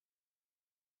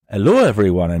Hello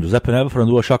everyone, I'm Giuseppe Neve from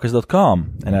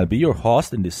DualShockers.com, and I'll be your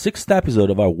host in the 6th episode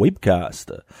of our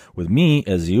webcast. With me,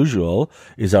 as usual,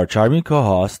 is our charming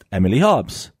co-host, Emily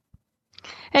Hobbs.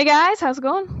 Hey guys, how's it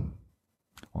going?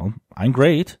 Well, I'm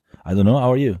great. I don't know,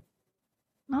 how are you?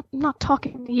 Not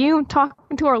talking to you, I'm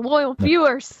talking to our loyal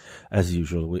viewers. As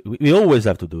usual, we always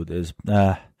have to do this.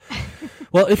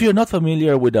 Well, if you're not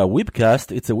familiar with our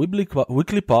webcast, it's a weekly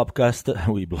podcast, a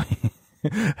weekly podcast.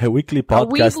 A weekly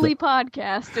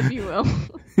podcast, if you will.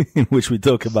 In which we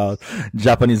talk about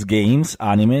Japanese games,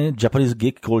 anime, Japanese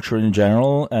geek culture in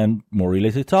general, and more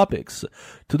related topics.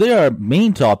 Today our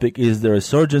main topic is the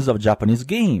resurgence of Japanese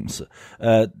games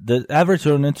that have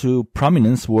returned into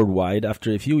prominence worldwide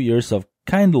after a few years of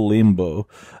kind of limbo,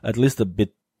 at least a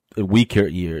bit weaker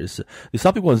years. This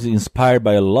topic was inspired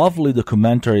by a lovely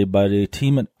documentary by the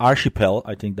team at Archipel,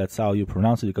 I think that's how you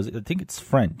pronounce it because I think it's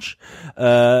French,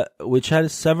 which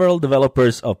had several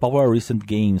developers of popular recent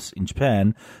games in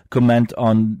Japan comment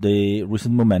on the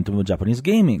recent momentum of Japanese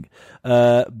gaming.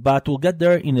 But we'll get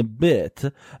there in a bit.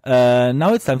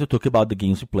 Now it's time to talk about the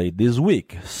games we played this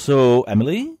week. So,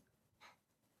 Emily?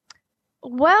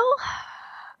 Well,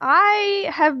 I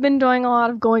have been doing a lot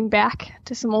of going back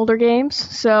to some older games,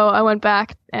 so I went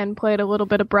back and played a little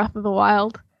bit of Breath of the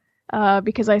Wild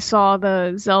because I saw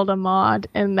the Zelda mod,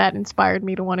 and that inspired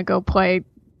me to want to go play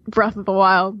Breath of the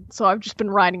Wild, so I've just been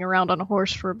riding around on a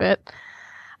horse for a bit.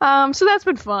 So that's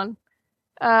been fun.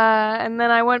 And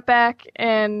then I went back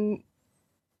and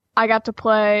I got to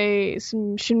play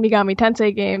some Shin Megami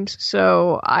Tensei games,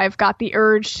 so I've got the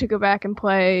urge to go back and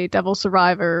play Devil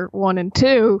Survivor 1 and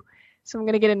 2, so I'm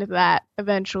going to get into that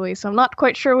eventually. So I'm not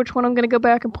quite sure which one I'm going to go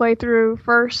back and play through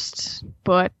first,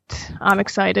 but I'm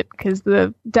excited because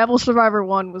the Devil Survivor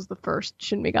 1 was the first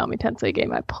Shin Megami Tensei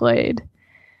game I played.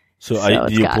 So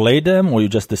do you play them or you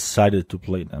just decided to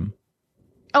play them?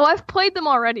 Oh, I've played them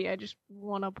already. I just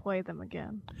want to play them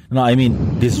again. No, I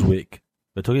mean this week.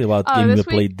 We're talking about games you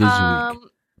played this week.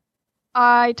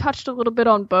 I touched a little bit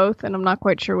on both, and I'm not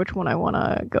quite sure which one I want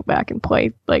to go back and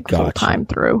play full time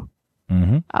through.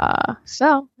 Mm-hmm.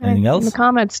 So anything else? In the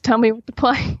comments, tell me what to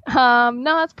play. No,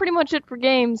 that's pretty much it for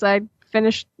games. I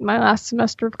finished my last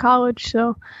semester of college,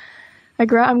 so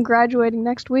I'm graduating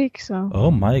next week. So.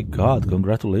 Oh my God!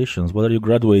 Congratulations! What are you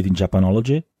graduating?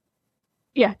 Japanology?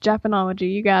 Yeah, Japanology.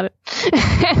 You got it.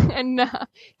 And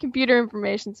computer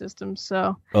information systems.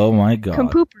 So. Oh my God!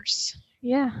 Compoopers.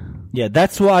 Yeah. Yeah,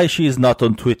 that's why she is not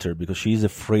on Twitter because she's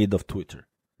afraid of Twitter.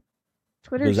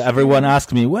 Because everyone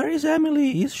asks me, "Where is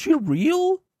Emily? Is she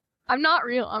real?" I'm not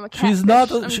real. I'm a catfish. She's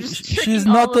not. She's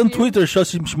not on Twitter, so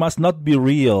she must not be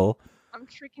real. I'm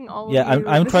tricking all of you. Yeah,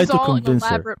 I'm trying to convince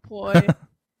her. Elaborate ploy.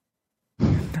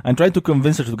 I'm trying to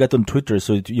convince her to get on Twitter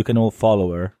so you can all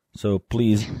follow her. So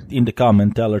please, in the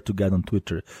comment, tell her to get on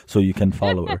Twitter so you can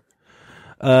follow her.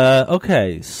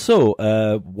 Okay, so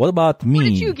what about me? What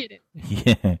did you get it?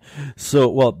 Yeah. So,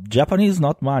 well, Japanese,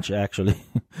 not much, actually.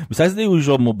 Besides the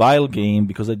usual mobile game,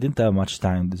 because I didn't have much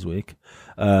time this week.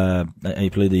 I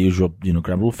played the usual,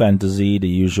 Granblue Fantasy, the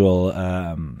usual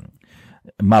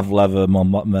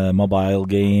Mavlev mobile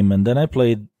game, and then I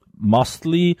played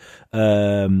mostly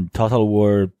Total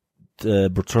War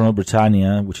Bruno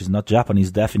Britannia, which is not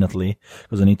Japanese, definitely,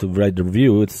 because I need to write the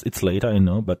review. It's late, I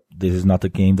know, but this is not a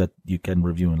game that you can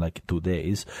review in like 2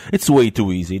 days. It's way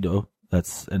too easy, though.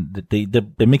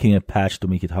 They're making a patch to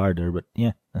make it harder, but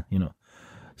yeah,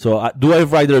 So do I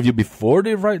write the review before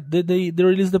they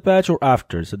release the patch or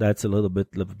after? So that's a little bit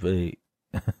of a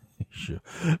issue.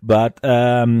 But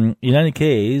in any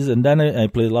case, and then I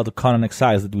played a lot of Conan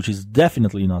Exiles, which is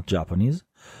definitely not Japanese.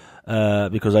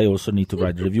 Because I also need to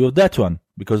write the review of that one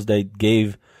because they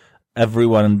gave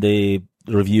everyone the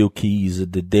review keys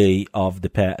the day of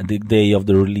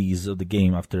the release of the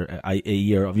game after a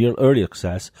year of early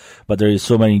access. But there is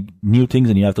so many new things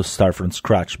and you have to start from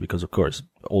scratch because of course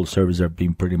all servers are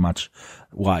being pretty much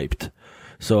wiped.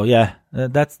 So yeah,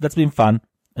 that's been fun.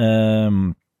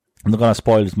 I'm not gonna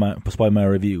spoil my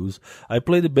reviews. I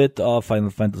played a bit of Final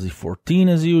Fantasy XIV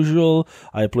as usual.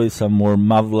 I played some more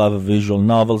Mavlev visual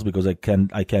novels because I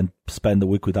can't spend a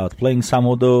week without playing some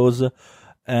of those.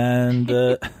 And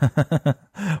well,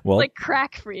 like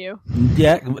crack for you.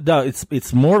 Yeah, no,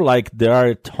 it's more like there are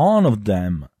a ton of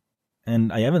them,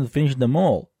 and I haven't finished them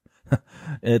all.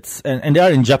 And they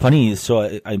are in Japanese,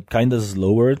 so I'm kind of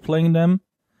slower at playing them.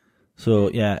 So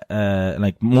yeah,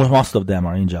 like most of them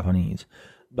are in Japanese.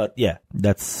 But yeah,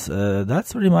 that's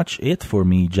pretty much it for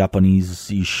me,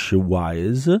 Japanese-ish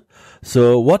wise.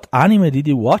 So what anime did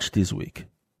you watch this week?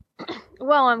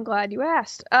 Well, I'm glad you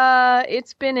asked.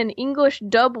 It's been an English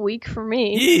dub week for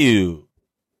me. Ew.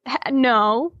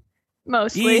 No,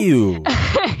 mostly. Ew.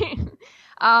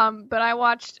 But I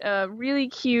watched a really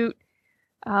cute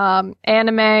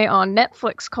anime on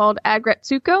Netflix called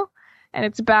Agretsuko, and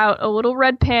it's about a little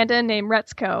red panda named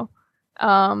Retsuko.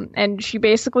 And she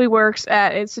basically works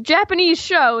it's a Japanese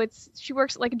show. She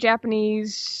works at like a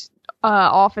Japanese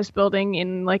office building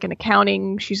in like an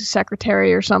accounting. She's a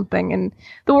secretary or something, and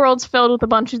the world's filled with a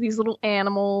bunch of these little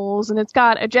animals, and it's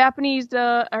got a Japanese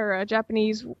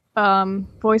voice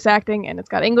acting, and it's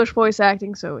got English voice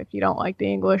acting. So if you don't like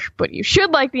the English, but you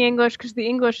should like the English because the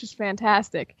English is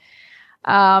fantastic.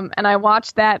 And I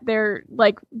watched that. They're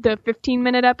like the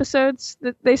 15-minute episodes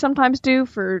that they sometimes do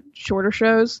for shorter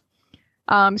shows.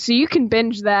 So you can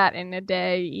binge that in a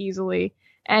day easily,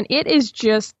 and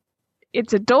it's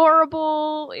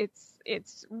adorable.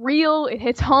 It's real. It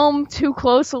hits home too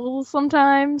close a little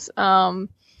sometimes. And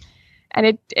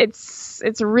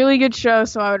it's a really good show.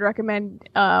 So I would recommend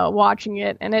watching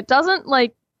it. And it doesn't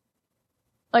like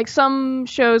some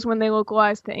shows when they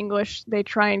localize to English, they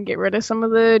try and get rid of some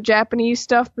of the Japanese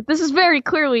stuff. But this is very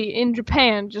clearly in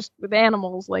Japan, just with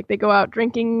animals. Like they go out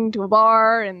drinking to a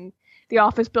bar, and the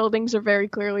office buildings are very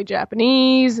clearly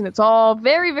Japanese, and it's all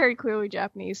very, very clearly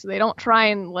Japanese. So they don't try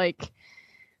and like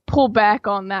pull back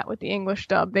on that with the English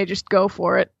dub. They just go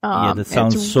for it. That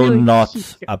sounds so really not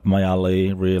up my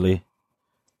alley, really.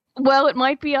 Well, it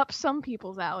might be up some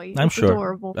people's alley. I'm sure.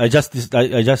 Adorable. I just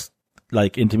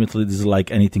like intimately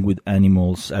dislike anything with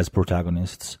animals as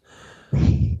protagonists.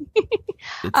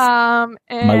 It's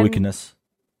my weakness.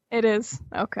 It is.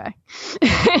 Okay.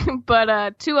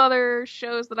 But two other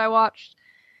shows that I watched.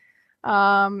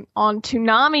 On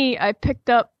Toonami, I picked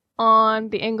up on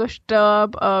the English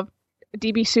dub of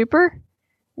DB Super,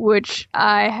 which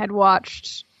I had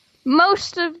watched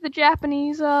most of the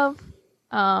Japanese of.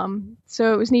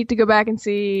 So it was neat to go back and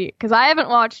see, because I haven't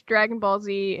watched Dragon Ball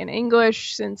Z in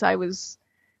English since I was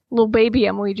little baby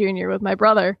Emily Jr. with my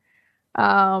brother.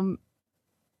 And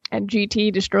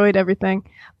GT destroyed everything.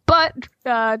 But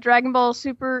Dragon Ball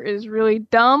Super is really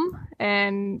dumb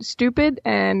and stupid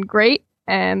and great,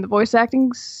 and the voice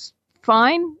acting's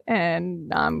fine,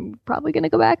 and I'm probably going to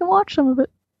go back and watch some of it.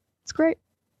 It's great.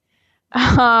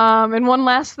 And one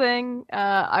last thing,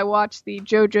 I watched the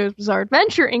JoJo's Bizarre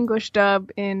Adventure English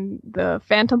dub in the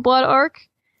Phantom Blood arc,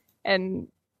 and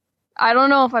I don't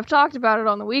know if I've talked about it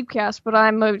on the Weebcast, but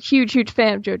I'm a huge, huge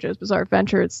fan of JoJo's Bizarre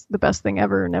Adventure. It's the best thing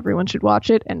ever, and everyone should watch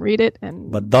it and read it.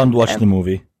 But don't watch the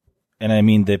movie. And I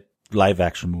mean the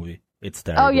live-action movie. It's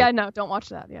terrible. Oh, yeah, no, don't watch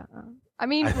that, yeah. I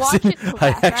mean, watch it to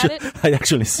laugh at it. I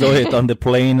actually saw it on the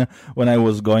plane when I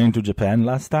was going to Japan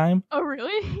last time. Oh,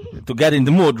 really? To get in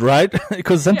the mood, right?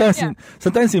 Because sometimes, yeah.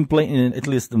 in plane, at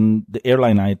least the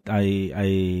airline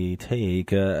I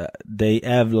take, they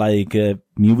have like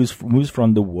movies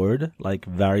from the world, like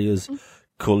various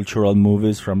cultural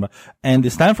movies and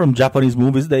this time from Japanese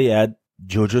movies they had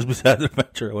JoJo's Bizarre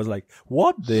Adventure. I was like,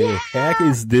 what the heck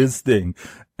is this thing?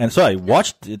 And so I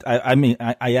watched it.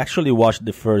 I actually watched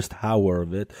the first hour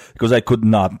of it because I could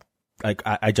not,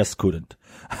 I just couldn't.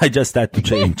 I just had to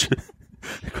change.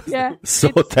 Yeah. So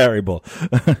terrible.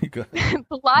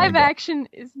 The live action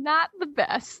is not the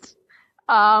best.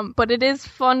 But it is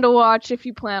fun to watch if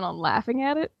you plan on laughing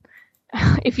at it.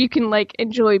 If you can like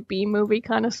enjoy B-movie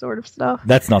kind of sort of stuff.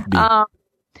 That's not B.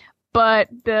 But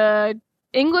the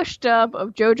English dub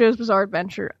of JoJo's Bizarre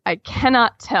Adventure, I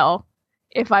cannot tell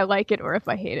if I like it or if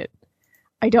I hate it.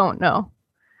 I don't know.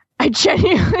 I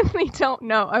genuinely don't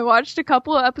know. I watched a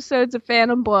couple of episodes of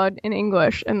Phantom Blood in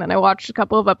English, and then I watched a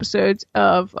couple of episodes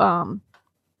of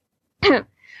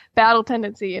Battle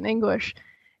Tendency in English.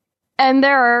 And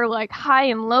there are like high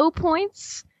and low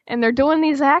points, and they're doing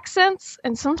these accents,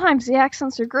 and sometimes the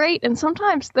accents are great, and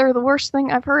sometimes they're the worst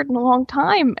thing I've heard in a long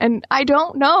time, and I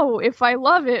don't know if I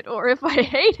love it or if I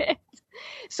hate it.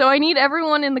 So I need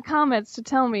everyone in the comments to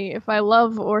tell me if I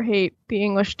love or hate the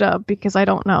English dub, because I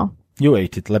don't know. You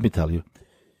hate it, let me tell you.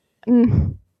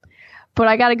 But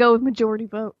I gotta go with majority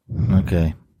vote.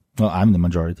 Okay. Well, I'm the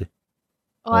majority.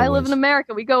 Well, I live in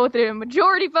America. We go with a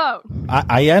majority vote.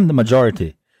 I am the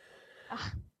majority.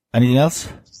 Anything else?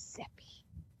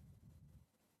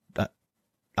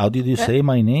 How did you say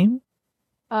my name?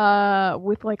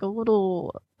 With like a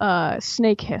little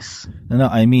snake hiss. No,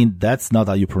 I mean that's not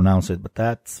how you pronounce it, but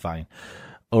that's fine.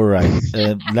 All right,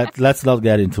 let's not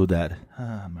get into that.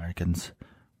 Americans.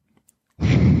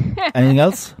 Anything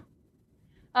else?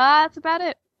 That's about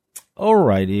it.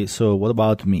 Alrighty. So what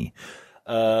about me?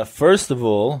 First of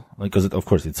all, because of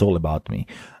course it's all about me.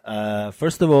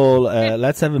 First of all,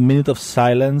 let's have a minute of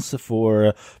silence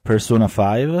for Persona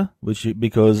 5,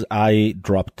 because I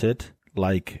dropped it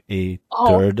like a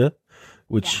third,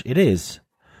 which it is.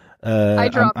 I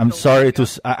dropped I'm it a sorry while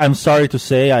to I'm sorry to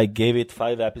say I gave it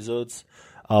 5 episodes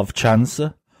of chance,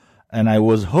 and I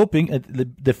was hoping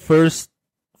the first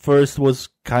was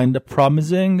kind of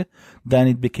promising, then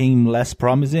it became less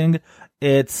promising.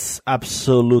 It's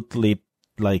absolutely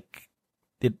like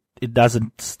it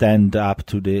doesn't stand up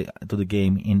to the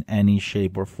game in any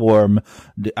shape or form.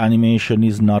 The animation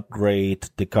is not great.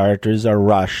 The characters are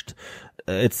rushed.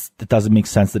 It doesn't make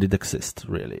sense that it exists,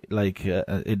 really. Like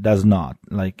it does not.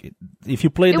 Like if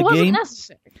you play the game,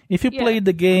 necessary. if you play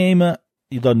the game,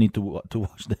 you don't need to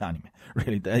watch the anime.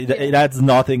 Really, it adds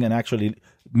nothing and actually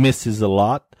misses a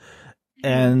lot.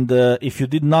 And if you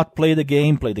did not play the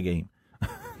game, play the game.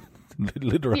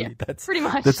 Literally, that's pretty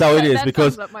much. That's how it is, that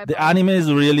because sums up my the thought. anime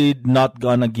is really not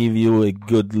gonna give you a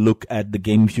good look at the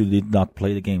game if you did not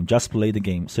play the game. Just play the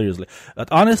game, seriously.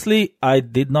 But honestly, I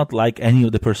did not like any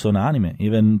of the Persona anime.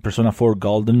 Even Persona 4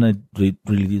 Golden, I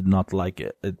really did not like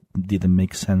it. It didn't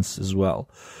make sense as well.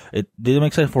 It didn't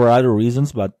make sense for other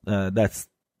reasons, but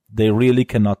they really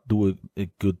cannot do a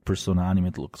good Persona anime,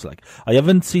 it looks like. I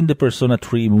haven't seen the Persona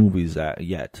 3 movies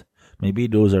yet. Maybe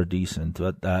those are decent,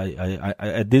 but I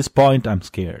at this point, I'm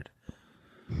scared.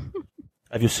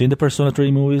 Have you seen the Persona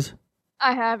 3 movies?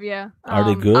 I have, yeah. Are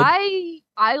they good? I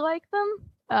like them,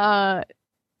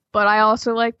 but I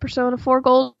also like Persona 4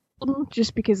 Golden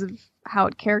just because of how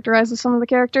it characterizes some of the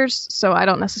characters. So I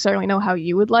don't necessarily know how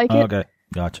you would like it. Okay,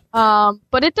 gotcha.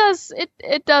 But it does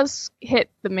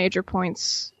hit the major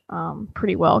points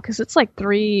pretty well because it's like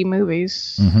 3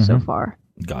 movies so far.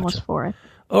 Gotcha. Almost 4.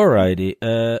 Alrighty.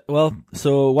 Well,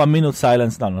 so 1 minute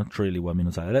silence. No, not really 1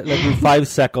 minute silence. Let's do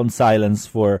 5-second silence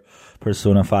for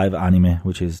Persona 5 anime,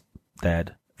 which is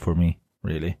dead for me,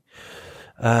 really.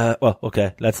 Well,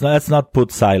 okay. Let's not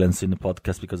put silence in the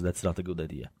podcast because that's not a good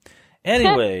idea.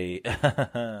 Anyway,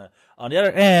 on the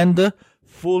other hand,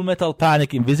 Full Metal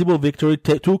Panic Invisible Victory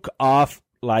took off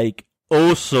like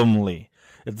awesomely.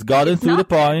 It's gotten to the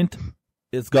point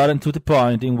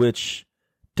in which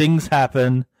things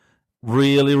happen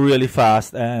really, really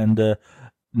fast, and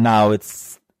now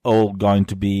it's all going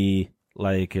to be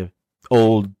like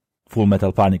old Full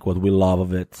Metal Panic, what we love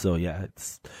of it. So yeah,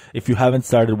 if you haven't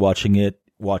started watching it,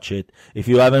 watch it. If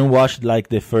you haven't watched like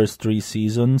the first 3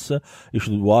 seasons, you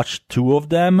should watch 2 of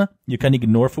them. You can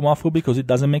ignore Fumafu because it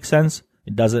doesn't make sense.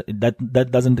 That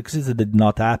doesn't exist. It did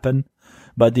not happen.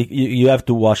 But you have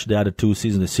to watch the other 2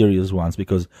 seasons, the serious ones,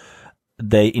 because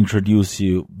they introduce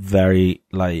you very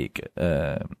like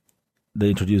they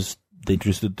introduced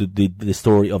the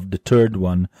story of the third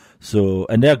one. So,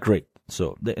 and they're great.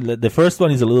 So the first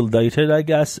one is a little dated, I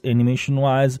guess, animation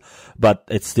wise, but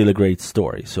it's still a great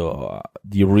story. So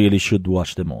you really should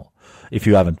watch them all. If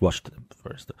you haven't watched them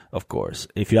first, of course.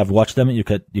 If you have watched them, you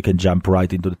can jump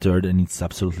right into the third, and it's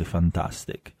absolutely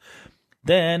fantastic.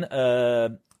 Then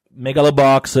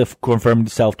Megalobox confirmed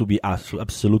itself to be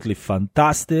absolutely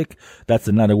fantastic. That's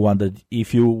another one that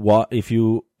if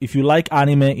you like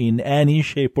anime in any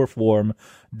shape or form,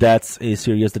 that's a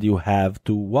series that you have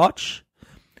to watch.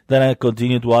 Then I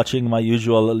continued watching my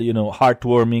usual,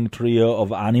 heartwarming trio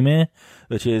of anime,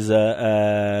 which is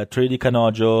 3D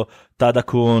Kanojo,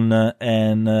 Tadakun,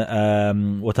 and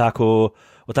Wataku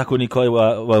Nikoi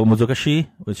wa Muzokashi,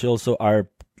 which also are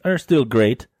still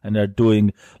great, and they're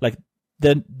doing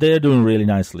they're doing really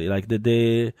nicely. Like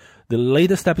the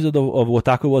latest episode of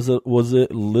Wataku was a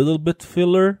little bit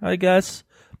filler, I guess,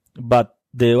 but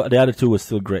the other 2 was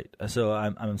still great. So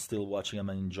I'm still watching them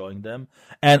and enjoying them.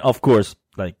 And of course,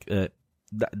 that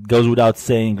goes without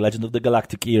saying, Legend of the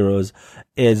Galactic Heroes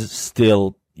is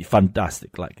still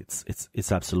fantastic. Like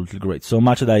it's absolutely great. So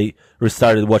much that I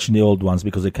restarted watching the old ones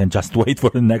because I can just wait for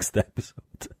the next episode.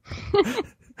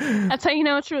 That's how you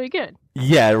know it's really good.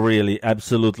 Yeah, really,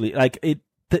 absolutely. Like it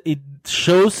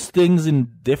shows things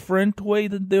in different way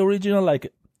than the original.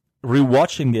 Like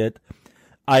rewatching it,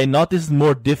 I noticed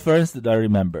more difference than I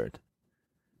remembered.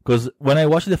 Because when I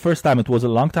watched it the first time, it was a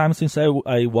long time since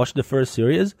I watched the first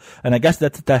series, and I guess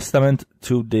that's a testament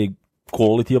to the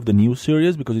quality of the new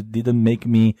series because it didn't make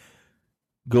me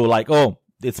go like, oh,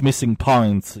 it's missing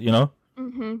points,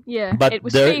 Mm-hmm. Yeah, but it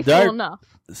was there faithful are enough.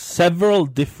 Several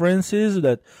differences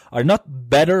that are not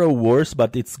better or worse,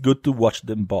 but it's good to watch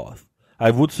them both. I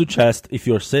would suggest if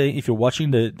you're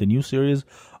watching the new series,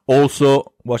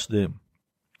 also watch the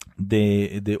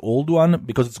old one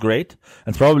because it's great,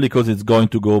 and probably because it's going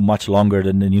to go much longer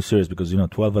than the new series because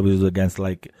 12 episodes against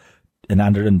like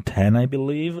 110, I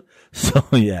believe. So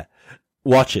yeah,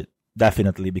 watch it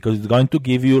definitely because it's going to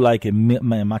give you like a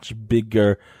much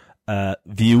bigger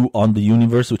view on the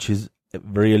universe, which is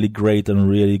really great and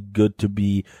really good to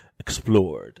be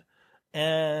explored.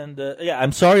 And yeah,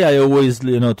 I'm sorry I always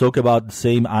talk about the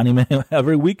same anime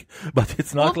every week, but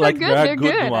it's not Well, like they're there are good.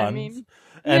 good They're good. ones. I mean,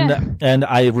 and yeah. and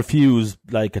I refuse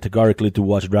like categorically to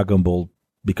watch Dragon Ball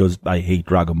because I hate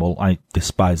Dragon Ball. I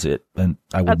despise it, and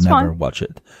I would That's never fine. watch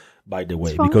it. By the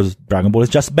way, fine. because Dragon Ball is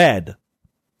just bad.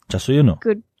 Just so you know.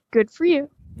 Good for you.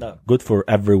 No, good for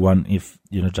everyone if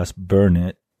just burn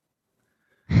it.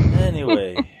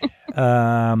 Anyway,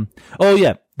 oh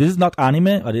yeah, this is not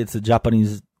anime, but it's a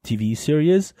Japanese TV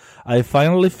series. I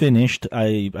finally finished.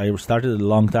 I started a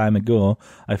long time ago.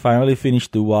 I finally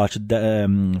finished to watch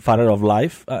the Father of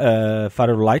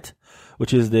Light,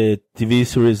 which is the TV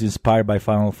series inspired by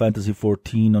Final Fantasy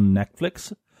XIV on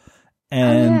Netflix,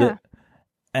 and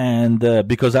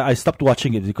because I stopped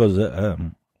watching it because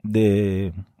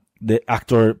the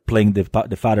actor playing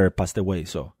the father passed away,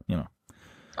 so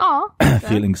Aw.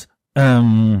 feelings.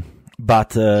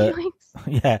 But Feelings.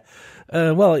 yeah,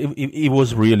 well, it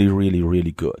was really, really,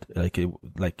 really good.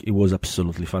 It was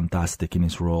absolutely fantastic in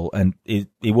his role, and it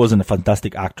wasn't a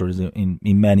fantastic actor in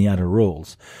many other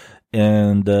roles.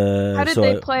 And How did so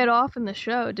they play it off in the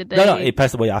show? Did they? No, he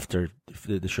passed away after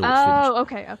the show was finished. Oh,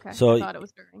 okay. So I thought it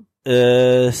was during.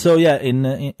 So yeah, in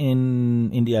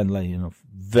the end, like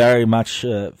very much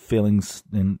feelings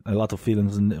and a lot of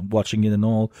feelings in watching it and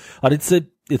all. But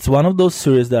it's one of those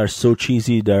series that are so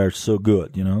cheesy, they're so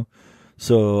good,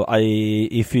 So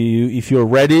if you're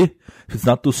ready, if it's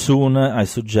not too soon, I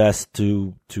suggest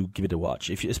to give it a watch.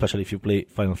 Especially if you play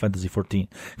Final Fantasy XIV.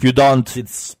 If you don't,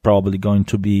 it's probably going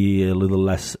to be a little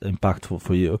less impactful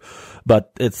for you.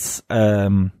 But it's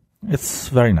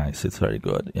very nice. It's very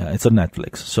good. Yeah, it's on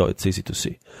Netflix, so it's easy to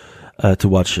see, to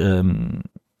watch.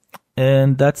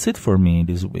 And that's it for me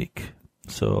this week.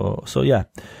 So yeah,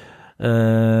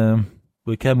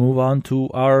 we can move on to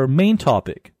our main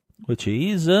topic, which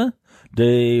is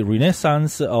the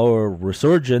renaissance or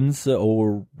resurgence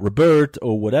or rebirth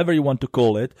or whatever you want to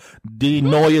call it, the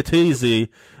noyatese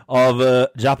of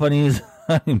Japanese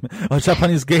of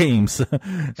Japanese games.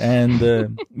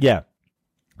 And yeah,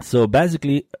 so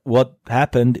basically what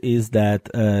happened is that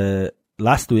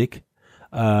last week,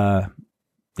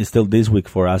 it's still this week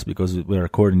for us because we're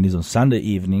recording this on Sunday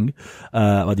evening,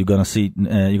 but you're gonna see,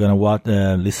 you're gonna watch,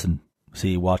 listen to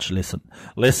this podcast.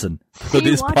 Listen.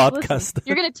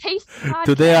 You're gonna taste the podcast.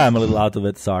 Today I'm a little out of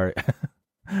it. Sorry,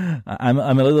 I'm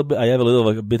a little bit. I have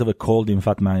a bit of a cold. In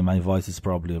fact, my voice is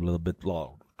probably a little bit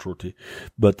truthy,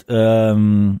 but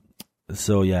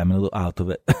so yeah, I'm a little out of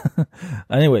it.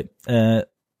 Anyway,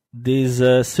 this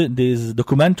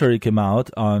documentary came out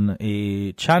on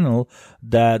a channel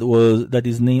that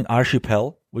is named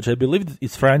Archipel, which I believe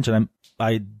is French, and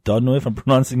I don't know if I'm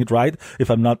pronouncing it right. If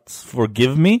I'm not,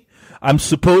 forgive me. I'm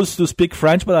supposed to speak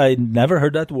French, but I never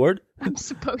heard that word. I'm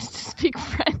supposed to speak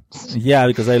French. Yeah,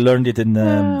 because I learned it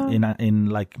in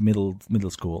like middle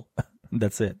school.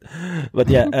 That's it. But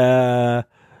yeah,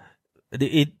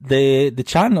 the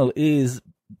channel is,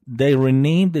 they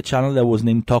renamed the channel that was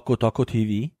named Toko Toko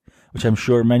TV, which I'm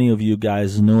sure many of you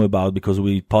guys know about because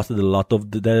we posted a lot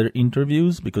of their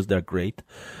interviews because they're great.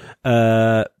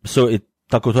 So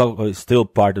Toko Toko is still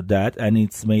part of that, and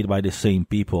it's made by the same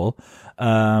people.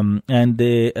 And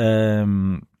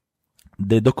the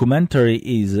documentary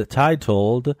is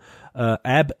titled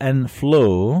Ebb and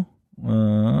Flow.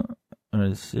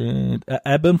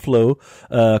 Ebb and Flow,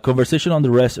 conversation on the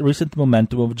recent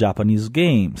momentum of Japanese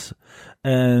games.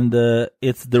 And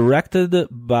it's directed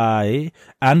by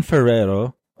Ann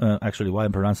Ferrero. Actually, why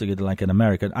I'm pronouncing it like an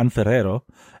American, Ann Ferrero,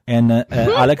 and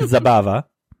Alex Zabava.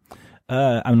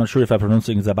 I'm not sure if I'm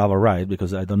pronouncing Zabava right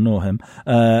because I don't know him.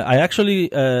 I actually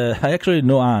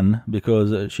know Anne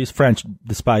because she's French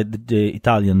despite the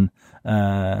Italian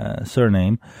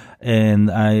surname,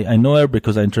 and I know her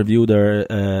because I interviewed her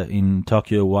in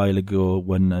Tokyo a while ago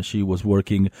when she was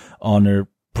working on her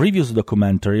previous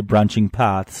documentary, Branching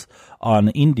Paths, on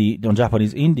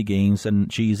Japanese indie games,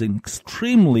 and she's an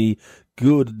extremely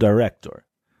good director.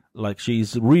 Like,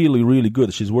 she's really, really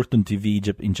good. She's worked on TV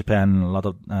in Japan and a lot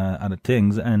of other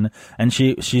things, and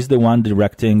she's the one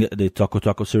directing the Toko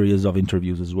Toko series of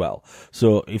interviews as well.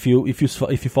 So if you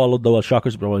follow Double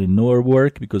Shockers, you probably know her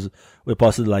work because we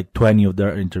posted like 20 of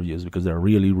their interviews because they're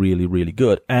really, really, really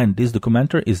good. And this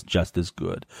documentary is just as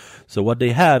good. So what they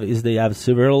have is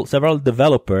several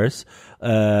developers,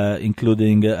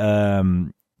 including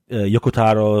Yoko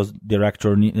Taro,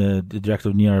 director of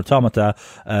Nier Automata,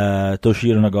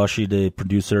 Toshihiro Nagoshi, the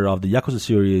producer of the Yakuza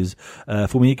series,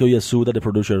 Fumihiko Yasuda, the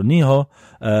producer of Nioh,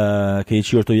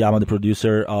 Keiichiro Toyama, the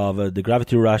producer of the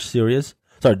Gravity Rush series.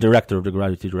 Sorry, director of the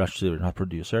Gravity Rush series, not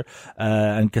producer.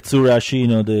 And Katsura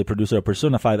Ashino, the producer of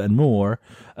Persona 5 and more,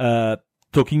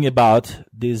 talking about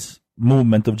this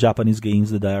movement of Japanese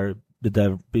games that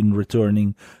have been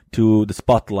returning to the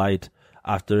spotlight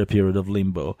after a period of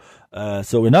limbo.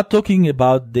 So we're not talking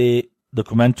about the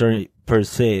documentary per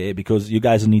se, because you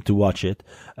guys need to watch it.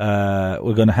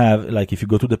 We're gonna have, like, if you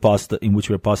go to the post in which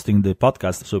we're posting the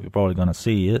podcast, so you're probably gonna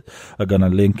see it. We're gonna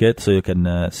link it so you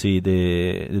can see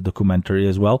the documentary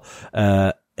as well,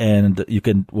 and you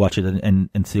can watch it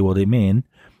and see what they mean.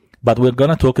 But we're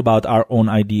gonna talk about our own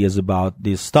ideas about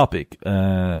this topic,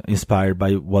 inspired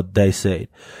by what they say.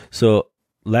 So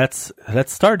let's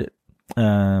start it.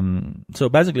 So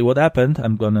basically what happened,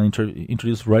 I'm gonna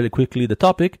introduce really quickly the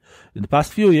topic. In the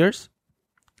past few years,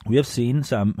 we have seen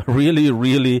some really,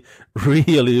 really,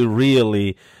 really,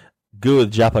 really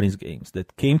good Japanese games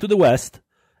that came to the West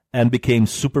and became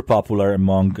super popular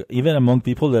among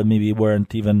people that maybe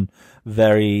weren't even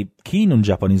very keen on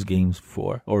Japanese games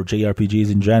before, or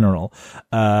JRPGs in general.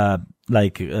 Of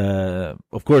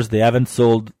course, they haven't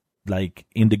sold, like,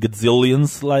 in the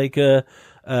gazillions, like,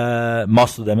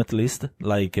 most of them at least,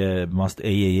 like, most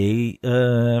AAA,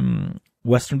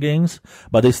 Western games,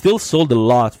 but they still sold a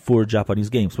lot for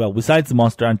Japanese games. Well, besides the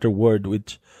Monster Hunter World,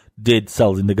 which did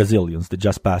sell in the gazillions, they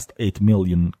just passed 8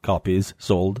 million copies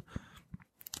sold.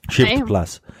 Shipped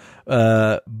plus.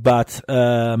 But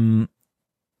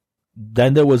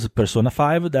then there was Persona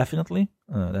 5, definitely.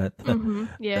 It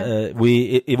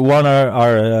won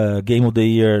our Game of the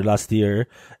Year last year,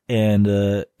 and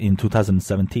in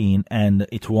 2017, and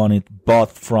it won it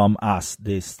both from us,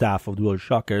 the staff of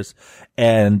DualShockers,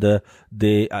 and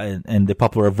the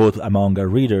popular vote among our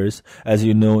readers. As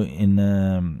you know,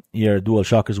 in here at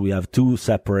DualShockers, we have two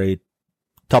separate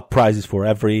top prizes for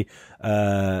every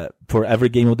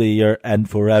Game of the Year, and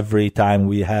for every time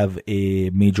we have a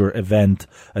major event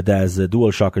that has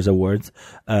DualShockers Awards.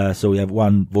 So we have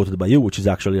one voted by you, which is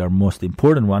actually our most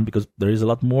important one, because there is a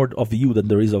lot more of you than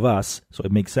there is of us, so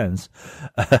it makes sense.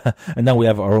 And then we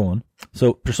have our own.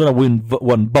 So Persona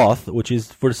won both, which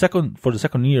is for the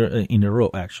second year in a row,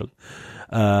 actually.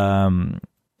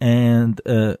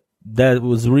 That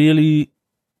was really,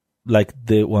 like,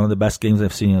 one of the best games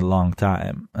I've seen in a long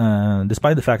time.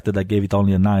 Despite the fact that I gave it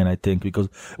only a 9, I think, because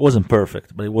it wasn't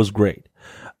perfect, but it was great.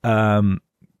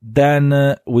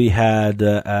 Then we had,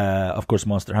 of course,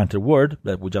 Monster Hunter World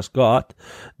that we just got.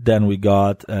 Then we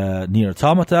got Nier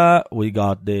Automata. We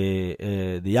got the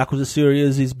Yakuza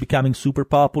series is becoming super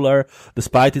popular,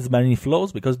 despite its many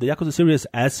flaws, because the Yakuza series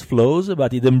has flaws,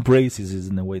 but it embraces it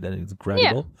in a way that is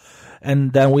incredible. Yeah.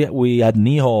 And then we had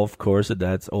Nioh, of course,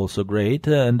 that's also great.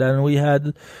 And then we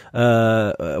had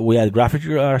Gravity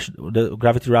Rush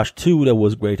 2 that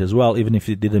was great as well, even if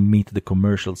it didn't meet the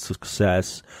commercial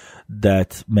success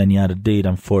that many other did,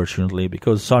 unfortunately,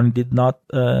 because Sony did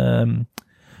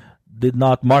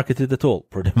not market it at all,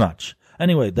 pretty much.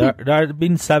 Anyway, there have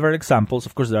been several examples.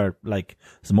 Of course, there are, like,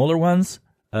 smaller ones.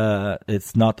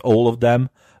 It's not all of them,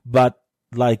 but,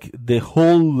 like, the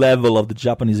whole level of the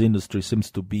Japanese industry seems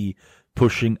to be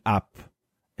pushing up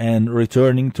and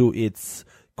returning to its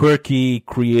quirky,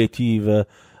 creative,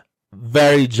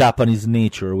 very Japanese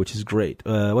nature, which is great.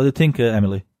 What do you think,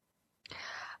 Emily?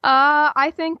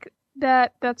 I think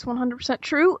that's 100%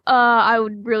 true. I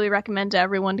would really recommend to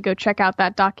everyone to go check out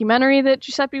that documentary that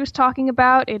Giuseppe was talking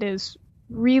about. It is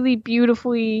really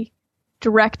beautifully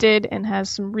directed and has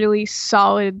some really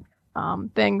solid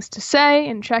things to say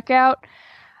and check out.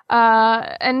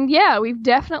 And yeah, we've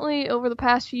definitely, over the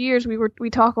past few years, we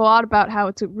talk a lot about how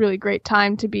it's a really great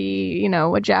time to be,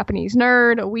 a Japanese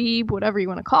nerd, a weeb, whatever you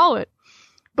want to call it.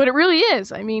 But it really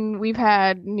is. I mean, we've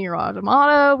had Nier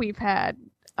Automata, we've had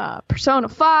Persona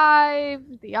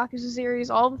 5, the Yakuza series,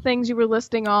 all the things you were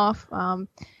listing off.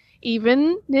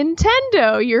 Even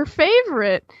Nintendo, your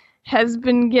favorite, has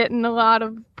been getting a lot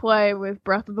of play with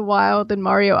Breath of the Wild and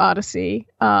Mario Odyssey.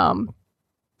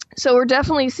 So we're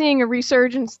definitely seeing a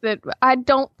resurgence that I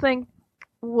don't think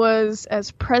was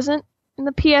as present in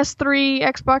the PS3,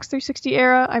 Xbox 360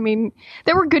 era. I mean,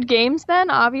 there were good games then,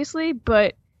 obviously,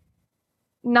 but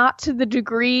not to the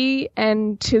degree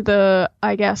and to the,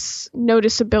 I guess,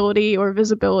 noticeability or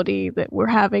visibility that we're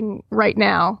having right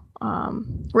now.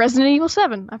 Resident Evil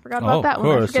 7, I forgot about that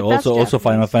one. Of course, also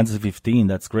Final Fantasy 15.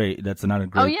 That's great. That's another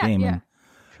great game. Yeah.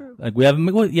 Like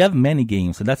you have many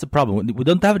games, and that's the problem. We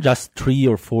don't have just 3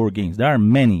 or 4 games. There are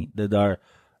many that are,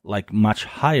 like, much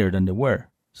higher than they were.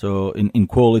 So in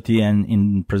quality and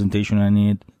in presentation and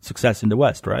in success in the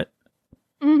West, right?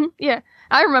 Mm-hmm, yeah.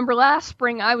 I remember last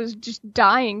spring I was just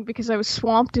dying because I was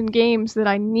swamped in games that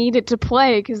I needed to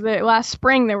play, because last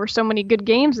spring there were so many good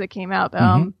games that came out.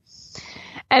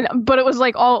 But it was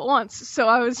like all at once. So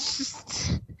I was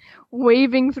just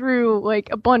waving through like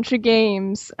a bunch of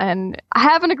games and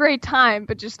having a great time,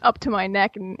 but just up to my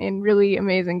neck in really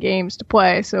amazing games to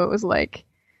play. So it was like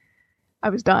I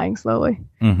was dying slowly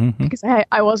because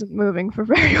I wasn't moving for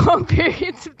very long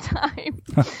periods of time.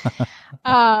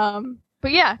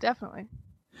 But yeah, definitely.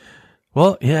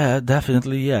 Well, yeah,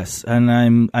 definitely yes. And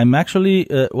I'm actually.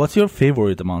 What's your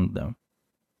favorite among them?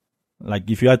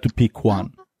 Like, if you had to pick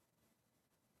one.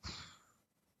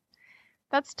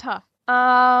 That's tough.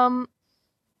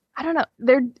 I don't know.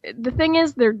 The thing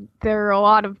is, there are a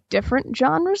lot of different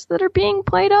genres that are being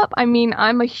played up. I mean,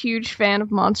 I'm a huge fan of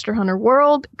Monster Hunter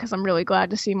World because I'm really glad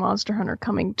to see Monster Hunter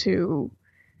coming to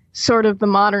sort of the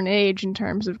modern age in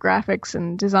terms of graphics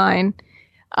and design.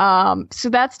 So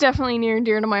that's definitely near and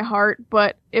dear to my heart.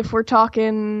 But if we're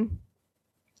talking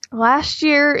last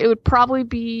year, it would probably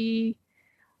be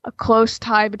a close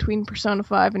tie between Persona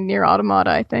 5 and Nier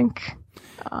Automata, I think.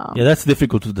 Yeah, that's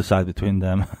difficult to decide between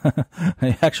them.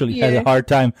 I actually had a hard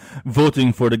time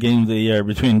voting for the game of the year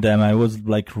between them. I was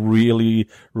like really,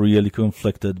 really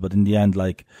conflicted. But in the end,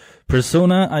 like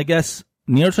Persona, I guess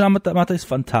Nier Automata is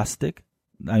fantastic.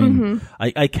 I mean,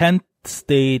 I can't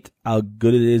state how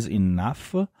good it is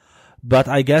enough, but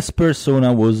I guess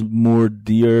Persona was more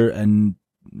dear and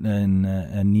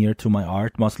near to my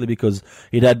heart, mostly because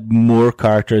it had more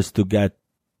characters to get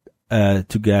to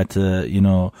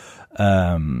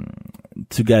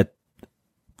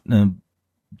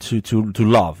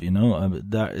love, you know.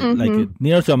 Like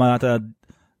Nier Automata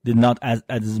did not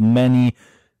as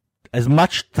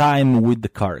much time with the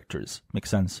characters.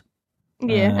 Makes sense.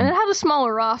 Yeah, and it had a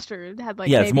smaller roster. It had like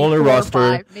maybe smaller 4 roster,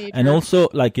 or 5 major. And also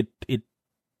like it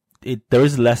there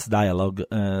is less dialogue,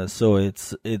 so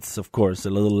it's of course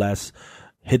a little less.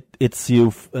 It's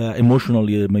you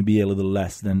emotionally maybe a little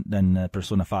less than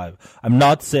Persona 5. I'm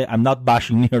not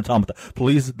bashing Nier Automata.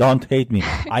 Please don't hate me.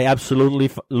 I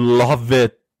absolutely love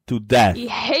it to death. He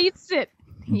hates it.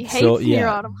 He hates Nier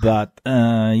Automata. But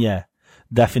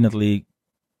definitely.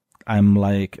 I'm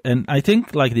like, and I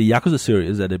think like the Yakuza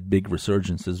series had a big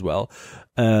resurgence as well,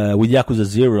 with Yakuza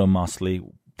 0 mostly.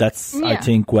 That's I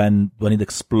think when it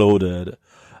exploded.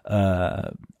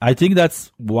 I think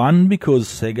that's one because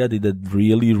Sega did a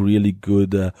really, really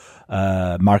good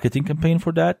marketing campaign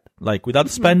for that. Like without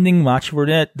spending much for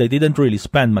that, they didn't really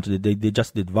spend much. They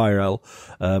just did viral,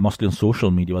 mostly on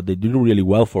social media, but they did really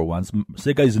well for once.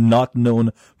 Sega is not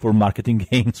known for marketing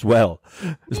games well,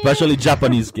 especially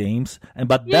Japanese games.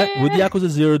 But that with Yakuza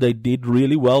 0, they did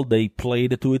really well. They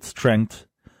played it to its strength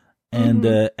and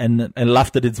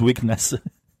laughed at its weakness.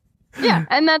 Yeah,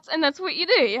 and that's what you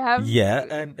do. You have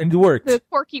and it worked. The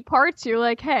quirky parts. You're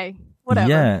like, hey, whatever.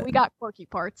 Yeah. We got quirky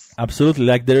parts. Absolutely.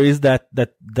 Like there is that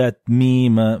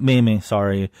meme.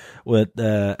 Sorry, with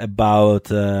about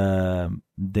the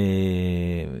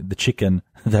chicken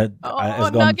that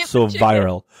has gone so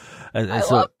viral. I love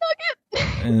Nugget.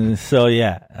 So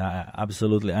yeah,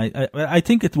 absolutely. I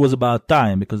think it was about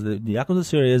time because the Yakuza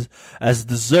series has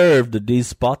deserved this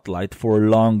spotlight for a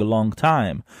long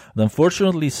time. But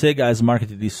unfortunately, Sega has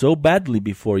marketed it so badly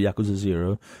before Yakuza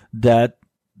 0 that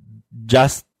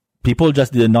people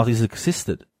just didn't notice it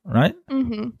existed, right?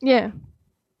 Yeah.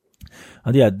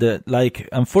 And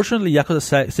unfortunately,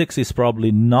 Yakuza 6 is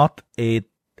probably not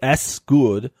as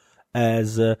good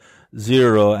as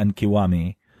 0 and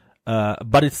Kiwami.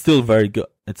 But it's still very good.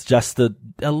 It's just a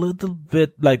little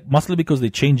bit like mostly because they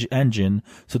changed engine,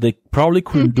 so they probably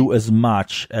couldn't do as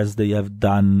much as they have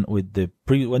done with the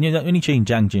when you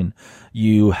change engine,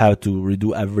 you have to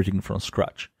redo everything from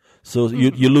scratch. So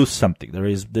you lose something.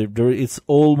 It's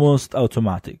almost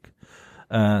automatic.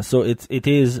 So it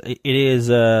is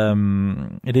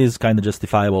kind of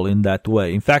justifiable in that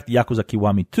way. In fact, Yakuza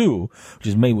Kiwami 2, which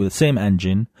is made with the same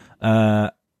engine,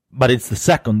 but it's the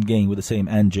second game with the same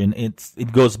engine.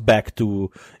 It goes back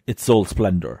to its old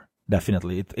splendor.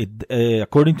 Definitely.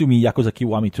 According to me, Yakuza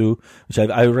Kiwami 2, which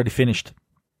I already finished.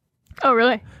 Oh,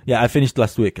 really? Yeah, I finished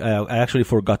last week. I actually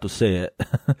forgot to say it,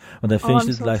 but I finished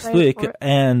it last week,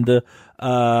 and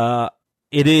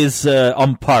it is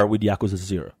on par with Yakuza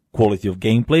 0. Quality of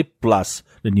gameplay plus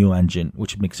the new engine,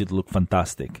 which makes it look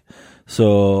fantastic.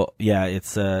 So yeah,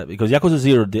 it's because Yakuza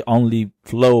 0, the only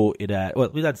flaw it had,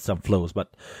 well, it had some flaws,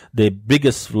 but the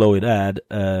biggest flaw it had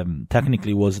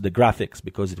technically was the graphics,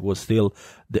 because it was still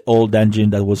the old engine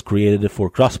that was created for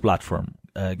cross-platform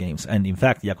games. And in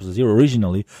fact, Yakuza 0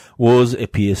 originally was a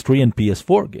PS3 and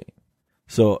PS4 game.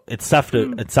 So it's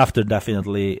after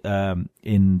definitely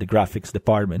in the graphics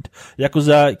department.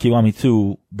 Yakuza Kiwami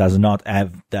 2 does not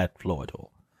have that flaw at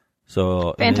all.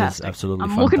 So fantastic. It is absolutely I'm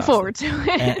fantastic. Looking forward to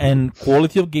it. and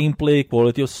quality of gameplay,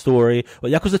 quality of story.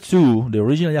 But Yakuza 2, the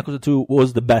original Yakuza 2,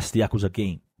 was the best Yakuza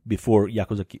game before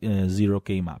Yakuza 0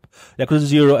 came up. Yakuza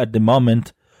 0 at the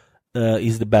moment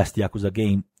is the best Yakuza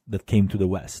game that came to the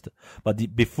West.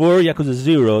 But before Yakuza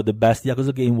 0, the best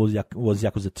Yakuza game was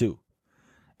Yakuza 2.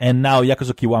 And now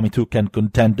Yakuza Kiwami 2 can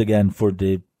contend again for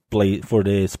the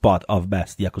spot of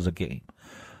best Yakuza game.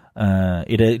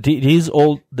 It is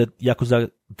all that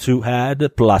Yakuza 2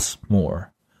 had plus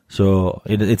more. So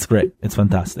it's great. It's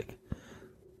fantastic.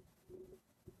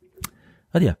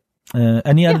 But yeah.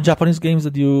 Any other Japanese games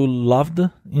that you loved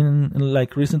in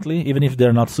like recently, even if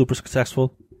they're not super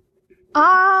successful?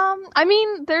 I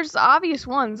mean, there's obvious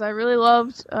ones. I really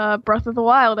loved Breath of the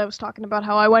Wild. I was talking about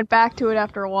how I went back to it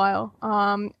after a while.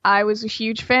 I was a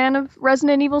huge fan of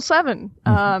Resident Evil 7.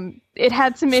 It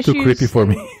had some issues. Too creepy for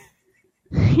me.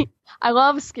 I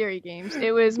love scary games.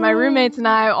 It was my roommates and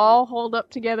I all holed up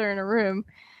together in a room,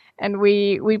 and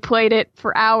we played it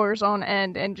for hours on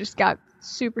end and just got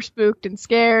super spooked and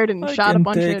scared and shot a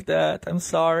bunch of... I can't take that. I'm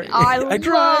sorry. I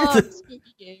love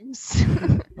spooky games.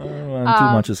 I'm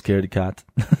too much a scaredy cat.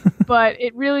 But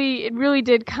it really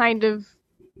did kind of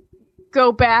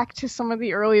go back to some of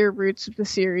the earlier roots of the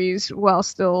series while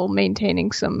still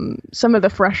maintaining some of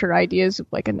the fresher ideas of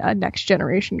like a next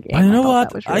generation game. You know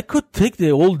what? Really I could take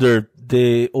the older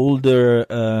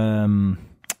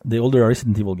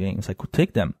Resident Evil games. I could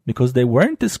take them because they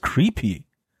weren't as creepy.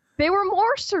 They were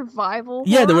more survival.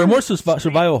 Yeah, they were more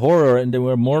survival horror, and they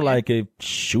were more like a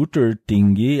shooter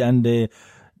thingy. And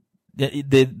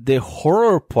the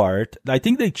horror part, I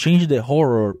think they changed the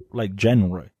horror like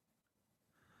genre,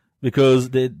 because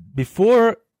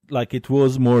before like it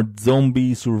was more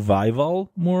zombie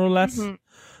survival, more or less. Mm-hmm.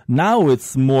 Now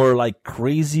it's more like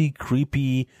crazy,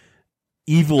 creepy,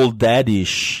 Evil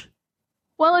Dead-ish.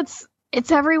 Well,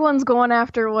 it's everyone's going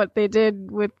after what they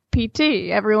did with PT.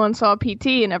 Everyone saw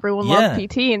PT and everyone loved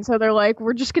PT, and so they're like,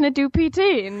 we're just gonna do PT.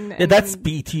 And that's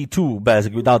PT too,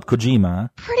 basically, without Kojima.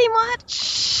 Pretty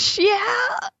much,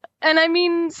 yeah. And I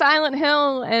mean, Silent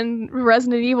Hill and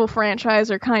Resident Evil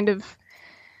franchise are kind of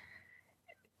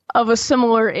a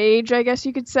similar age, I guess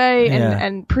you could say,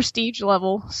 and prestige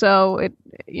level. So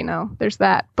there's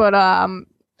that. But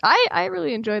I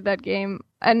really enjoyed that game.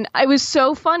 And it was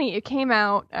so funny. It came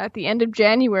out at the end of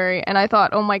January, and I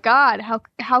thought, "Oh my God,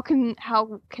 how can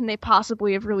they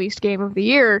possibly have released Game of the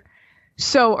Year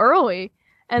so early?"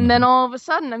 And then all of a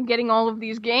sudden, I'm getting all of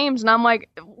these games, and I'm like,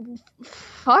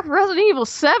 "Fuck Resident Evil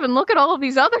 7! Look at all of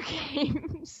these other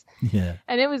games." Yeah.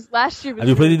 And it was last year. Have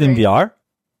you played it in VR?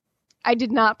 I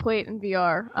did not play it in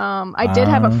VR. I did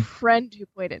have a friend who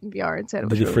played it in VR and said it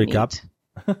was really freak neat. up?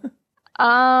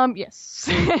 Yes.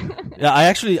 Yeah,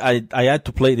 I had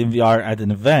to play it in VR at an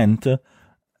event,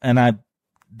 and I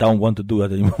don't want to do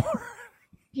it anymore.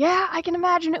 Yeah, I can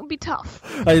imagine it would be tough.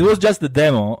 It was just the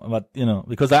demo, but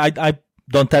because I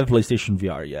don't have PlayStation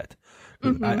VR yet.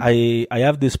 Mm-hmm. I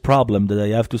have this problem that I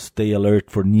have to stay alert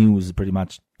for news pretty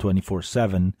much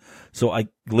 24/7, so I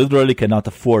literally cannot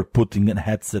afford putting a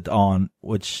headset on.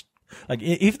 Which, like,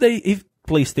 if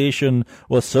PlayStation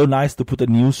was so nice to put a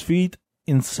news feed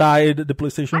inside the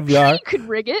PlayStation VR. Sure you could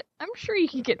rig it. I'm sure you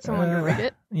could get someone to rig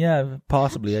it. Yeah,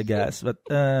 possibly, I guess. But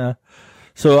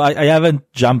so I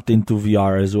haven't jumped into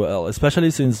VR as well, especially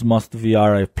since most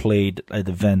VR I played at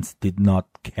events did not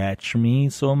catch me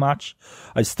so much.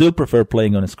 I still prefer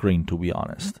playing on a screen, to be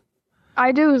honest.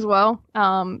 I do as well.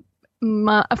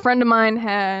 A friend of mine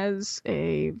has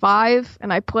a Vive,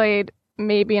 and I played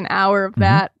maybe an hour of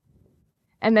that.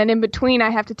 And then in between,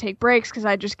 I have to take breaks because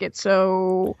I just get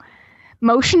so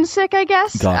motion sick, I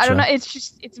guess. Gotcha. I don't know.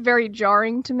 It's very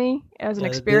jarring to me as an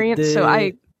experience.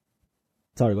 Sorry,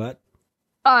 go ahead.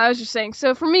 I was just saying.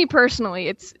 So for me personally,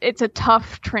 it's a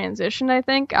tough transition. I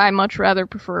think I much rather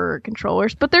prefer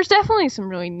controllers, but there's definitely some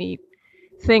really neat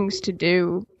things to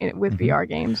do with VR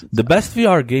games. The best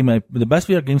VR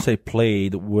games I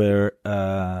played were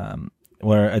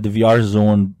at the VR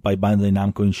Zone by Bandai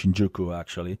Namco in Shinjuku.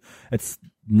 Actually, it's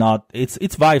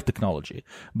Vive technology,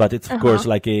 but it's of course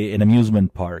like an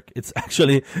amusement park. It's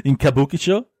actually in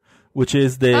Kabukicho, which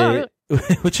is the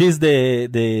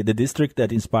district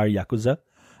that inspired Yakuza,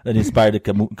 that inspired the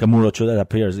Kamurocho that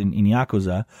appears in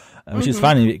Yakuza, which is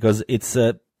funny because it's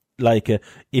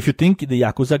if you think the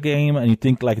Yakuza game and you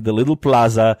think like the little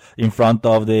plaza in front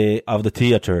of the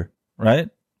theater, right?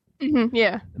 Mm-hmm,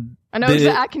 yeah, I know.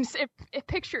 I can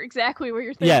picture exactly where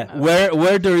you're thinking. Yeah,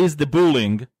 where there is the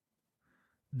bowling.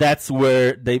 That's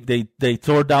where they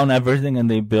tore down everything and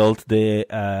they built the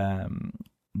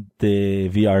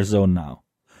VR Zone now,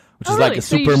 which Oh, is like really? a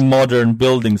So you super just- modern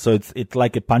building. So it's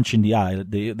like a punch in the eye.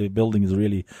 The building is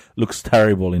really looks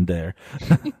terrible in there.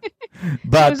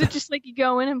 But So is it just like you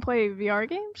go in and play VR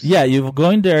games? yeah, you go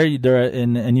in there,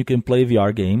 and you can play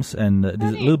VR games, and there's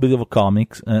a neat. little bit of a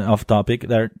comics off topic.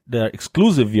 They're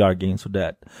exclusive VR games for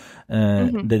that.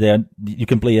 You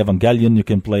can play Evangelion. You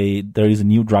can play. There is a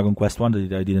new Dragon Quest one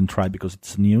that I didn't try because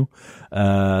it's new.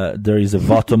 There is a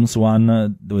Votoms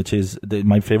one, which is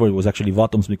my favorite was actually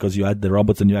Votoms because you had the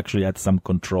robots and you actually had some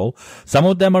control. Some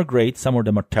of them are great. Some of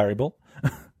them are terrible.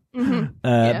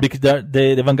 Yeah. Because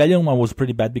the Evangelion one was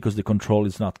pretty bad because the control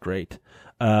is not great.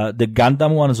 The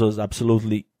Gundam one was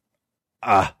absolutely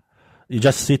you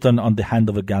just sit on the hand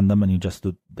of a Gundam and you just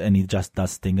do, and it just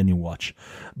does thing and you watch.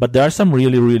 But there are some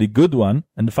really, really good one,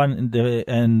 and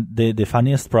the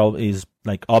funniest probably is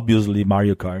like obviously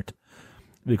Mario Kart,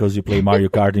 because you play Mario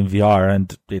Kart in VR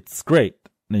and it's great.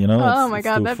 You know, Oh my it's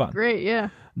god, too that'd fun. be great. Yeah.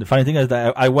 The funny thing is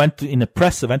that I went in a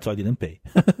press event, so I didn't pay.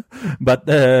 But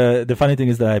the funny thing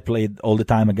is that I played all the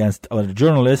time against other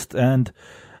journalists, and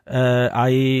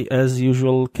I, as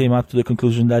usual, came up to the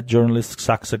conclusion that journalists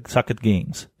suck at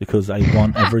games, because I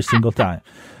won every single time.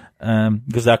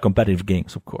 Because they're competitive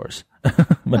games, of course.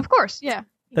 But Of course, yeah.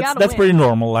 You gotta that's win. pretty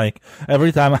normal. Like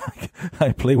every time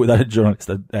I play with other journalists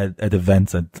at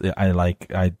events, and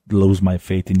I lose my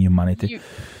faith in humanity.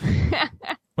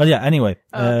 But yeah, anyway,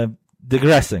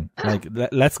 digressing. Like,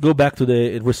 let's go back to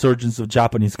the resurgence of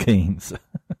Japanese games.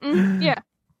 Yeah.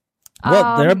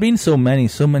 Well, there have been so many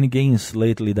games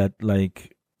lately that,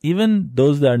 like, even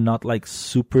those that are not like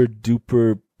super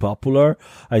duper popular,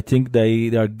 I think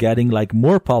they are getting like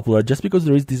more popular just because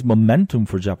there is this momentum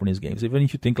for Japanese games. Even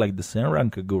if you think like the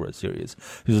Senran Kagura series,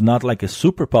 this is not like a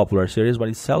super popular series, but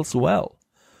it sells well.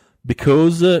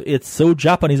 Because it's so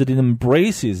Japanese that it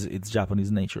embraces its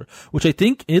Japanese nature, which I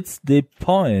think it's the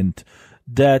point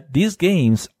that these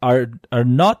games are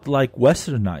not like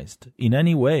westernized in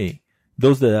any way.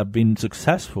 Those that have been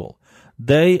successful,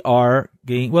 they are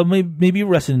well, maybe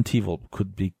Resident Evil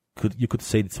you could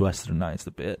say it's westernized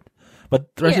a bit, but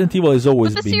Resident Evil has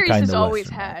always But the been series kind has of always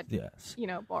westernized. had, Yes.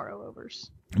 borrow overs.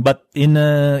 But in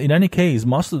any case,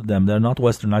 most of them, they're not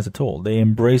westernized at all. They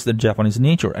embrace the Japanese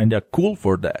nature, and they're cool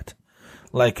for that.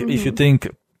 Like, if you think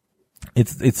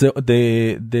it's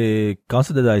the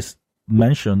concept that I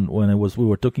mentioned when we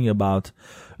were talking about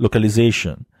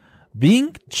localization,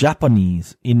 being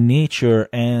Japanese in nature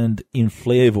and in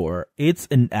flavor, it's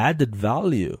an added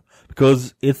value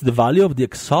because it's the value of the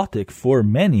exotic for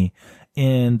many.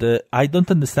 And I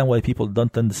don't understand why people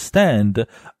don't understand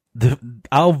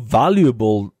how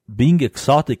valuable being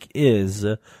exotic is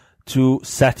to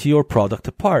set your product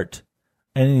apart.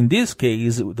 And in this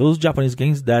case, those Japanese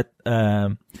games that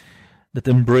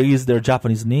embrace their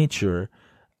Japanese nature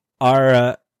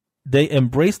they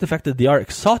embrace the fact that they are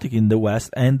exotic in the West,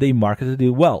 and they marketed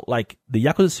it well. Like the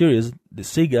Yakuza series, the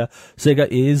Sega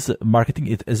is marketing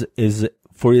it as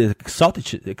for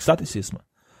exoticism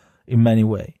in many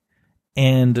ways.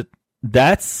 And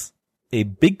that's a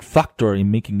big factor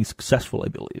in making it successful, I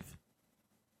believe.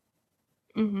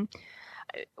 Mm-hmm.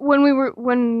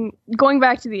 When going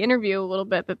back to the interview a little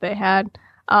bit that they had,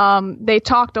 they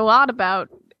talked a lot about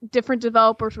different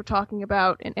developers were talking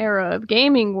about an era of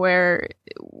gaming where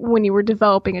when you were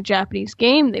developing a Japanese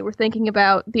game, they were thinking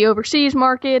about the overseas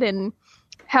market and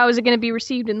how is it going to be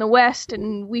received in the West,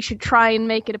 and we should try and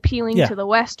make it appealing to the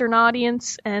Western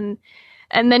audience. And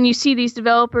then you see these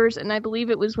developers, and I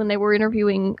believe it was when they were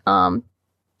interviewing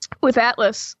with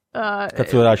Atlas,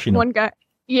 Katsura Ashino. one guy.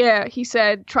 Yeah, he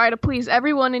said, try to please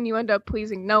everyone and you end up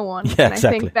pleasing no one. Yeah, and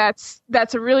exactly. I think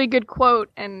that's a really good quote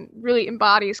and really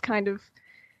embodies kind of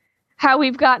how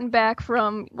we've gotten back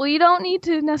from, well, you don't need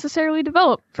to necessarily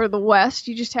develop for the West.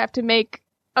 You just have to make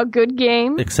a good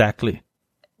game. Exactly.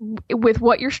 With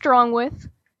what you're strong with,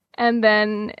 and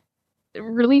then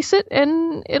release it,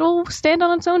 and it'll stand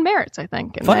on its own merits, I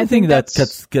think. And Funny I thing think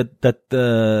that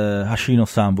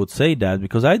Hashino-san would say that,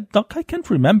 because I can't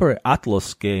remember an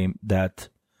Atlas game that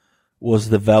was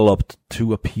developed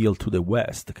to appeal to the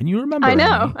West. Can you remember? I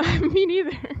know. any? Me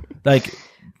neither. Like,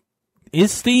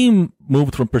 his team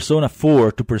moved from Persona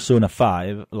 4 to Persona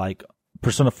 5, like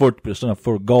Persona 4 to Persona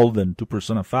 4 Golden to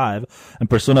Persona 5, and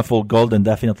Persona 4 Golden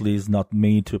definitely is not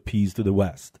made to appease to the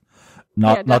West.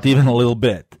 Not even a little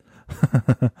bit.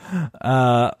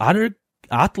 Other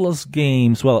Atlas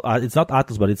games, well, it's not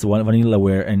Atlas, but it's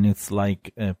Vanillaware, and it's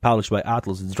like published by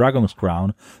Atlas. It's Dragon's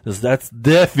Crown. That's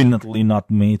definitely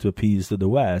not made to appease to the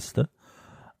West.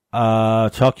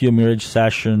 Tokyo Mirage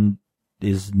Session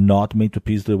is not made to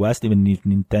appease to the West, even if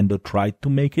Nintendo tried to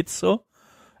make it so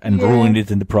and ruined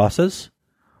it in the process.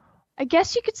 I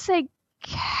guess you could say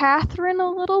Catherine a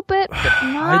little bit, but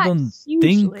not I don't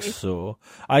hugely. think so.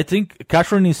 I think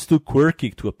Catherine is too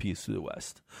quirky to appease to the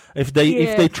West. If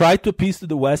they tried to appease to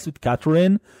the West with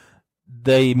Catherine,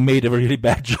 they made a really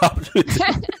bad job to it.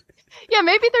 Yeah,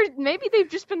 maybe they've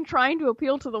just been trying to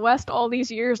appeal to the West all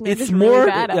these years, and they're It's just more.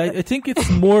 really bad at it. I think it's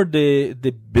more the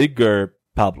bigger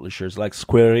publishers like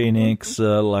Square Enix,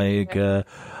 like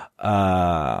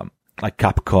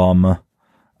Capcom.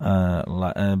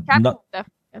 Capcom, Not,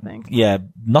 definitely, I think. yeah,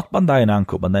 not Bandai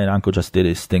Namco. Bandai Namco just did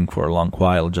his thing for a long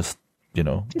while, just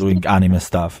doing anime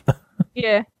stuff.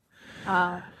 Yeah.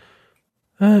 Bandai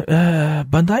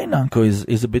Namco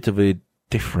is a bit of a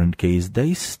different case.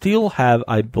 They still have,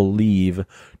 I believe,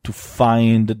 to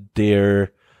find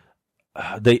their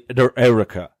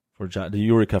Eureka for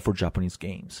Japanese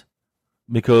games,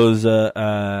 because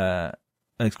Square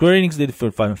Enix did it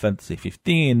for Final Fantasy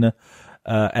 15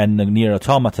 and Nier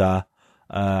Automata.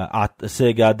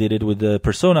 Sega did it with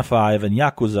Persona 5 and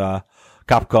Yakuza.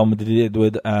 Capcom did it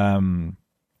with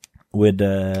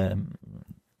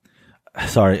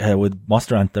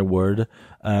Monster Hunter World.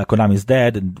 Konami's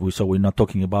dead, and we're not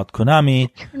talking about Konami.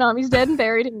 Konami's dead and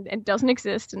buried and doesn't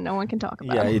exist, and no one can talk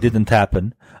about it. Yeah, it didn't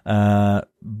happen.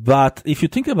 But if you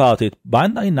think about it,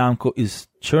 Bandai Namco is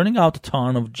churning out a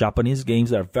ton of Japanese games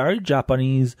that are very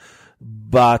Japanese,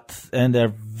 and they're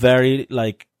very,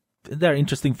 they're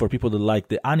interesting for people that like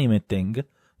the anime thing,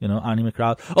 anime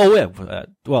crowd. Oh, yeah,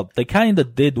 well, they kind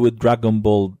of did with Dragon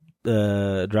Ball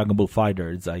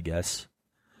Fighters, I guess.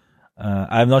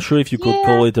 I'm not sure if you could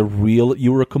call it a real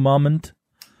Eureka moment,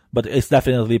 but it's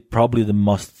definitely probably the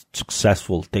most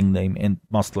successful thing and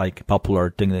most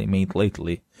popular thing they made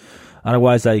lately.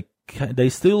 Otherwise, they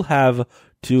still have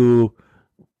to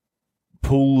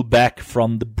pull back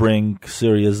from the brink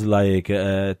series like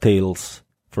Tales,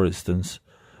 for instance.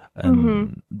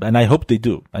 And I hope they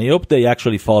do. I hope they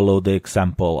actually follow the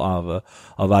example of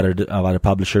other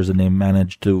publishers, and they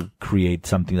manage to create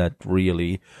something that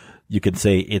really, you can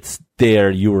say it's their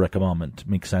Eureka moment.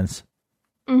 Makes sense?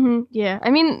 Yeah.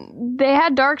 I mean, they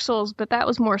had Dark Souls, but that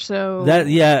was more so...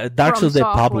 Dark Souls, they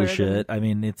publish than... it. I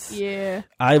mean, it's... Yeah.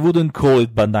 I wouldn't call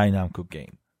it Bandai Namco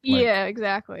game. Yeah,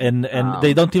 exactly. And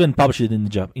they don't even publish it in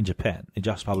Japan. They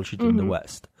just publish it in the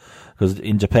West. Because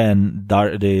in Japan,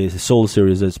 the Soul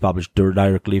series is published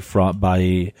directly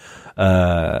by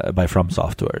From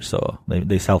Software. So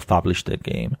they self-publish the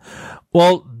game.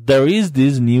 Well, there is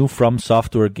this new From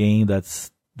Software game that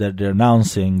they're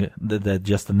announcing, that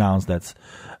just announced, that's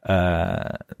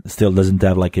still doesn't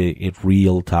have a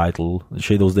real title.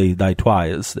 Shadows They Die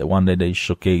Twice, the one that they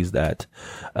showcased at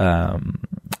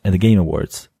in the Game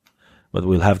Awards. But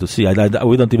we'll have to see. We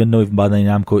don't even know if Bandai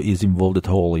Namco is involved at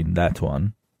all in that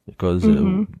one, because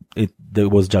there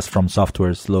was just From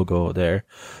Software's logo there.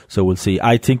 So we'll see.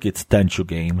 I think it's Tenchu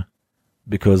game,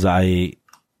 because I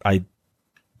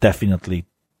definitely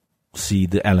see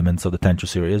the elements of the Tenchu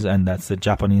series, and that's the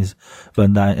Japanese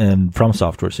Bandai and From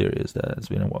Software series that has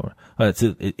been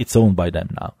it's owned by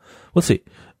them now. We'll see.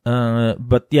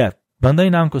 But yeah, Bandai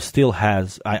Namco still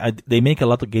has. They make a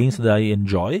lot of games that I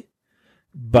enjoy,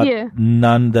 but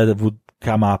none that would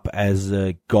come up as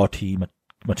GOTY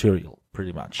material,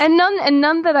 pretty much. And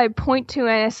none that I point to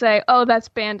and I say, oh, that's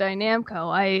Bandai Namco.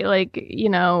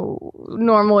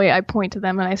 Normally I point to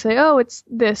them and I say, oh, it's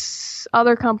this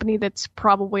other company that's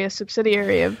probably a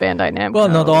subsidiary of Bandai Namco. Well,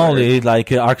 not only,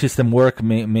 Arc System Works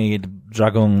made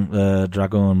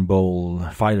Dragon Ball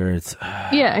Fighters.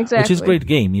 Yeah, exactly. Which is a great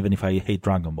game, even if I hate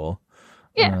Dragon Ball.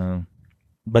 Yeah.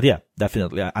 But yeah,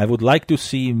 definitely. I would like to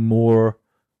see more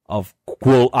of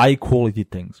high quality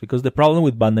things, because the problem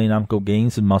with Bandai Namco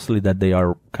games is mostly that they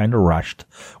are kind of rushed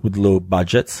with low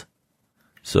budgets.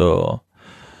 So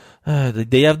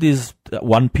they have this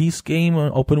One Piece game,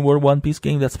 open world One Piece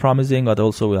game that's promising, but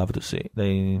also we have to see.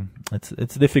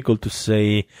 It's difficult to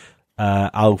say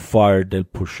how far they'll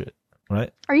push it,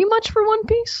 right? Are you much for One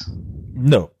Piece?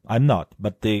 No, I'm not.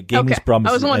 But the game is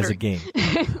promising as a game.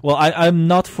 Well, I'm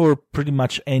not for pretty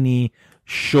much any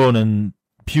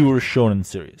pure shonen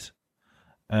series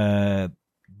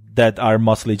that are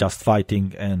mostly just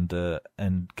fighting and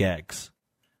gags.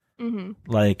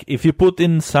 If you put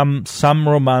in some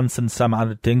romance and some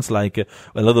other things, a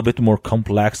little bit more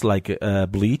complex,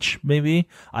 Bleach, maybe,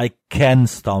 I can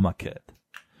stomach it.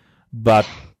 But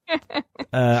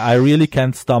I really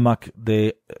can't stomach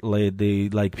the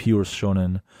pure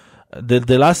shonen.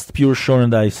 The last pure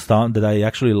shonen that I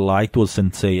actually liked was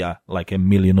Senseiya, a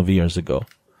million of years ago.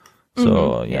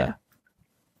 So yeah.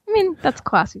 I mean, that's a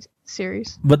classic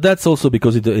series. But that's also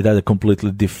because it had a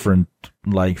completely different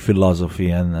philosophy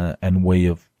and way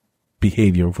of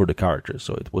behavior for the characters,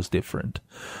 so it was different.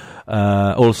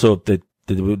 Also,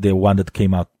 the one that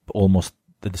came out almost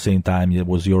at the same time. It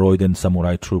was Yoroiden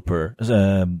Samurai Trooper,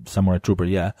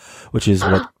 yeah, which is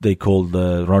what they called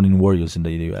the Ronin Warriors in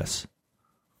the US.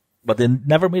 But they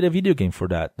never made a video game for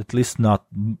that, at least not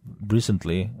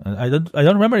recently. I don't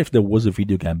remember if there was a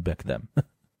video game back then.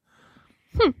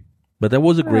 But that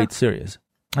was a great series.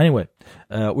 Anyway,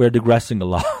 we're digressing a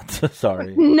lot.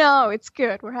 Sorry. No, it's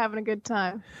good. We're having a good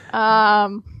time.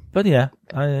 But yeah,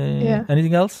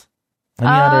 anything else? Any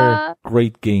other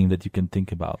great game that you can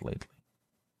think about lately?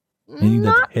 Anything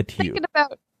that hit you?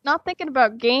 Not thinking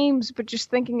about games, but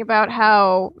just thinking about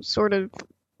how sort of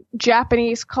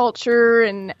Japanese culture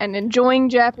and enjoying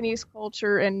Japanese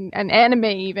culture and anime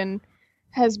even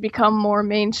has become more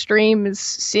mainstream, is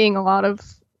seeing a lot of,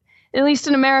 at least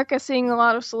in America, seeing a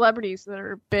lot of celebrities that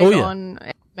are big on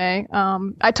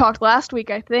anime. I talked last week,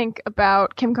 I think,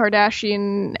 about Kim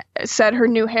Kardashian said her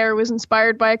new hair was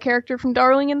inspired by a character from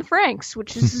Darling in the Franxx,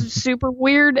 which is a super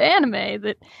weird anime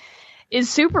that is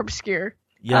super obscure.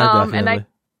 Yeah, definitely.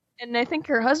 And I think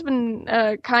her husband,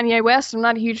 Kanye West, I'm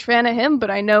not a huge fan of him,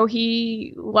 but I know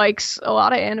he likes a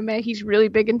lot of anime. He's really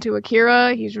big into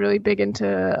Akira. He's really big into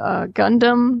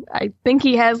Gundam. I think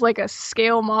he has like a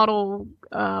scale model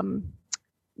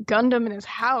Gundam in his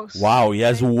house. Wow, he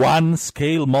has one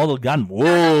scale model Gundam.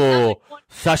 Whoa,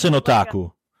 such an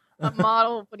otaku. A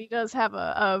model, but he does have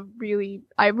a really...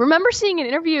 I remember seeing an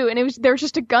interview, and there was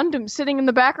just a Gundam sitting in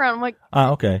the background. I'm like...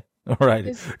 okay. All right,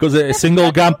 because a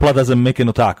single Gunpla doesn't make an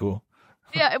otaku.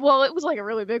 Yeah, well, it was like a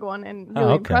really big one and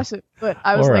really impressive. But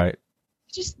I was he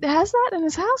just has that in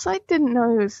his house? I didn't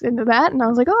know he was into that. And I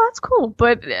was like, oh, that's cool.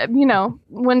 But,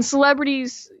 when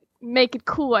celebrities make it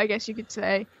cool, I guess you could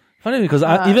say. Funny, because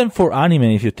even for anime,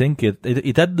 if you think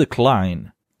it had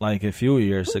decline like a few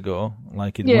years ago.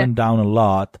 Like it went down a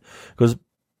lot. Because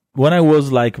when I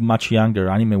was like much younger,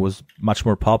 anime was much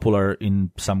more popular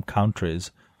in some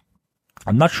countries.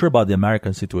 I'm not sure about the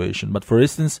American situation, but for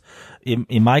instance, in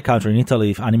my country, in Italy,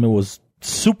 if anime was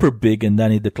super big and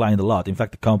then it declined a lot. In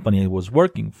fact, the company I was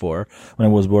working for, when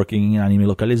I was working in anime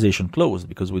localization, closed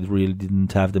because we really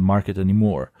didn't have the market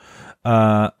anymore.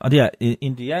 And yeah,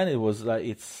 in the end, it was like,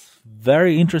 it's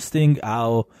very interesting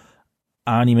how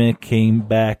anime came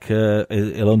back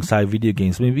alongside video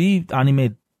games. Maybe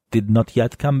anime did not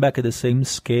yet come back at the same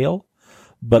scale.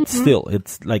 But still,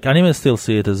 it's like anime still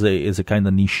see it as a kind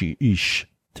of niche-ish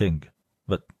thing.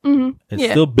 But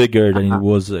it's still bigger than it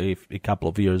was a couple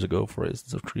of years ago, for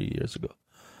instance, or 3 years ago.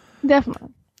 Definitely.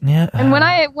 Yeah. And when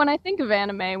I think of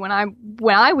anime, when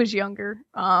I was younger,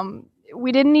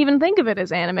 we didn't even think of it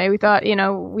as anime. We thought,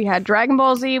 we had Dragon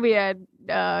Ball Z, we had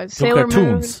Sailor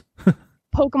Moon,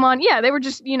 Pokemon. Yeah, they were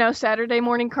just, Saturday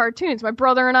morning cartoons. My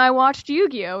brother and I watched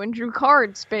Yu-Gi-Oh! And drew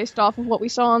cards based off of what we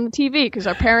saw on the TV because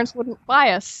our parents wouldn't buy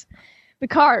us the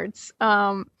cards.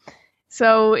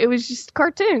 So it was just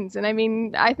cartoons. And I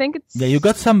mean, I think it's... Yeah, you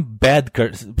got some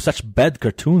such bad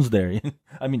cartoons there.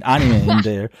 I mean, anime in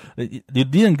there. You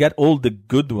didn't get all the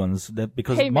good ones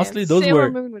because mostly those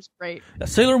Sailor Moon was great. Yeah,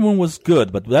 Sailor Moon was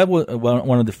good, but that was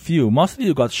one of the few. Mostly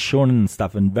you got shonen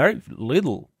stuff and very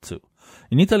little too.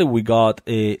 In Italy, we got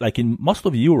like in most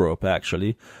of Europe,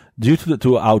 actually, due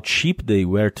to how cheap they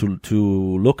were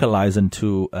to localize and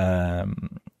to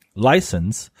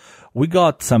license, we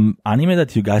got some anime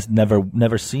that you guys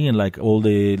never seen, like all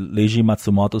the Leiji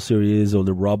Matsumoto series, all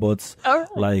the robots,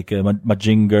 like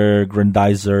Mazinger,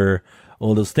 Grandizer,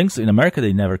 all those things. In America,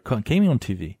 they never came on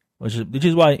TV, which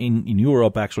is why in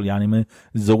Europe, actually, anime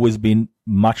has always been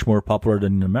much more popular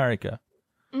than in America.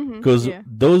 Because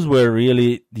those were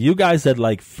really, you guys had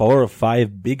like 4 or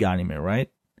 5 big anime,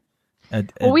 right?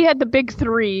 Well, we had the big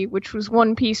 3, which was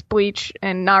One Piece, Bleach,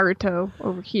 and Naruto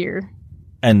over here.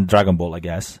 And Dragon Ball, I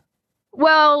guess.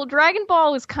 Well, Dragon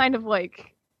Ball is kind of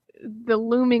like the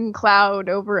looming cloud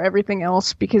over everything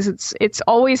else because it's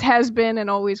always has been and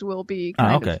always will be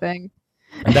kind of thing.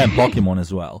 And then Pokemon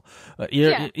as well.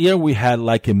 Here we had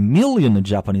like 1 million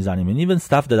Japanese anime, and even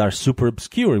stuff that are super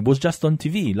obscure. It was just on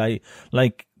TV,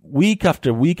 like week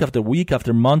after week after week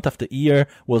after month after year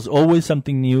was always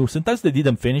something new. Sometimes they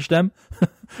didn't finish them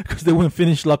because they wouldn't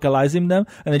finish localizing them,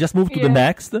 and they just moved to the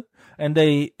next. And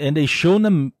they shown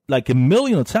them like 1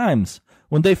 million times.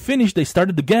 When they finished, they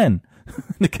started again,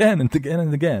 and again and again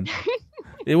and again.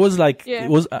 It was like it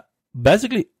was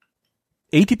basically.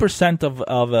 80%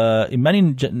 of in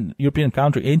many European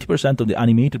countries, 80% of the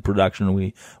animated production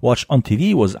we watched on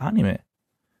TV was anime.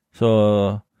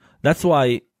 So that's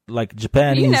why, like,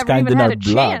 Japan is kind of in our blood.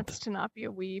 You never even had a chance to not be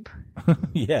a weeb.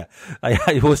 Yeah,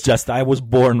 I was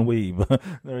born weeb.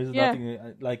 There is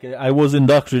nothing like I was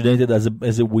indoctrinated as a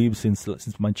weeb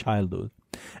since my childhood.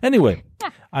 Anyway,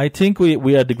 I think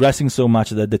we are digressing so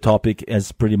much that the topic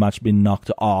has pretty much been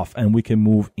knocked off, and we can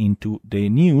move into the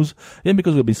news. And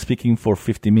because we've been speaking for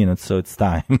 50 minutes, so it's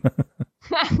time.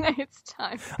 It's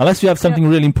time. Unless you have something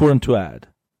really important to add.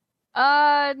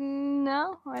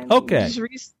 No. Okay.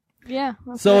 Yeah.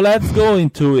 So let's go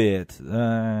into it.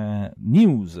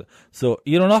 News. So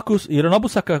Hironobu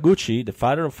Sakaguchi, the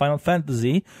father of Final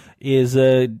Fantasy, is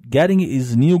getting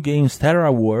his new game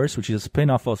Terra Wars, which is a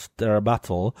spin-off of Terra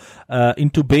Battle,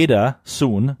 into beta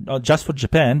soon, not just for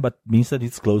Japan, but means that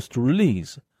it's close to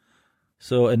release.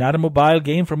 So another mobile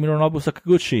game from Hironobu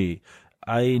Sakaguchi.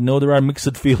 I know there are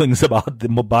mixed feelings about the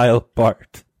mobile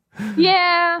part.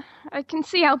 Yeah, I can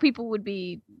see how people would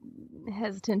be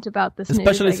hesitant about this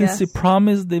especially news, since he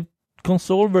promised the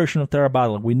console version of Terra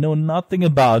Battle. We know nothing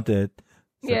about it.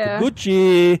 Yeah.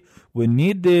 Sakaguchi, we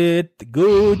need it.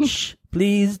 Gooch,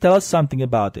 please tell us something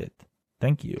about it.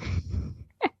 Thank you.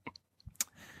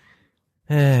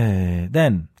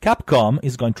 Then, Capcom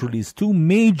is going to release 2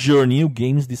 major new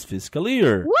games this fiscal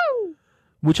year. Woo!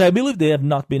 Which I believe they have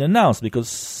not been announced, because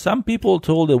some people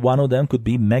told that one of them could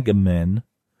be Mega Man.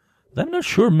 I'm not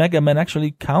sure Mega Man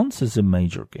actually counts as a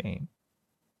major game.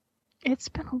 It's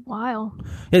been a while.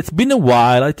 It's been a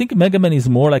while. I think Mega Man is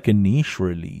more like a niche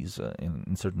release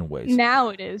in certain ways. Now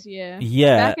it is, yeah.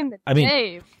 Yeah. Back in the I mean,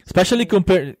 day. especially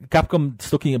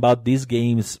Capcom's talking about these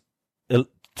games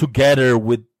together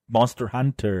with Monster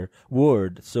Hunter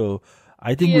World. So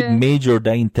I think with major,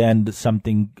 they intend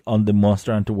something on the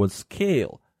Monster Hunter World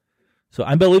scale. So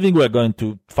I'm believing we're going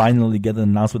to finally get an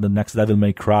announcement of the next Devil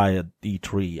May Cry at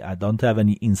E3. I don't have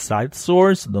any inside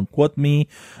source, don't quote me,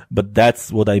 but that's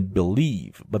what I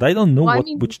believe. But I don't know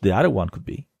which the other one could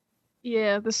be.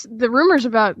 Yeah, the rumors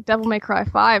about Devil May Cry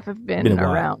 5 have been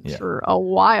around for a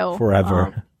while.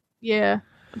 Forever. Yeah,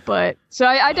 but so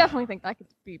I definitely think that could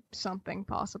be something,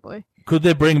 possibly. Could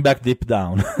they bring back Deep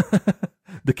Down?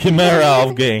 The chimera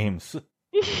of games.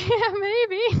 Yeah,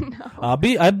 maybe. No.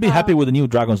 I'd be happy with the new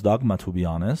Dragon's Dogma, to be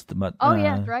honest. But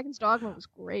yeah, Dragon's Dogma was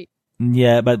great.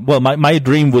 Yeah, but well, my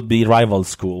dream would be Rival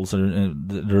Schools,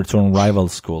 the return of Rival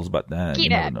Schools. But you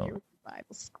never know.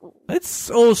 Rival Schools.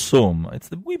 It's awesome. It's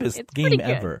the weebest game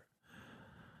ever.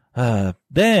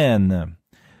 Then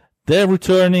they're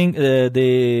returning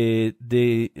the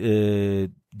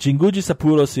Jinguji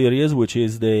Sapporo series, which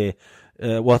is the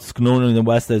what's known in the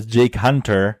West as Jake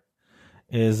Hunter.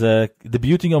 Is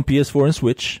debuting on PS4 and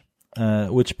Switch,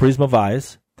 which Prism of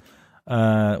Eyes,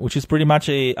 which is pretty much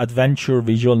a adventure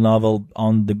visual novel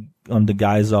on the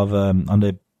guise of on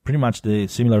the pretty much the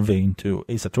similar vein to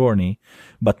Ace Attorney,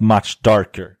 but much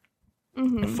darker.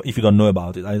 Mm-hmm. If you don't know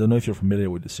about it, I don't know if you're familiar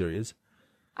with the series.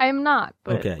 I am not.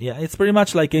 But... Okay, yeah, it's pretty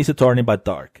much like Ace Attorney but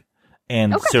dark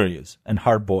and serious and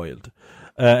hard boiled.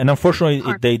 And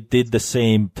unfortunately, they did the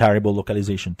same terrible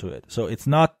localization to it, so it's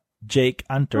not Jake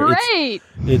Hunter. Great.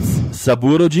 It's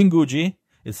Saburo Jinguji.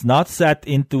 It's not set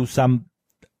into some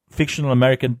fictional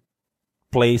American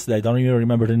place that I don't even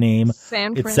remember the name.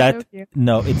 It's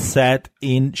set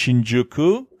in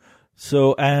Shinjuku.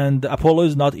 So, and Apollo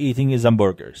is not eating his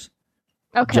hamburgers.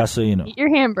 Okay. Just so you know. Eat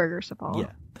your hamburgers, Apollo.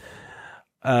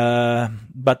 Yeah.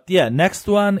 But yeah, next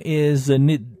one is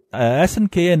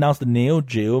SNK announced the Neo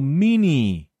Geo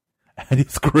Mini. And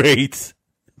it's great.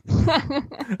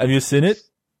 Have you seen it?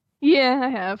 Yeah, I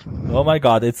have. Oh my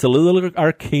god, it's a little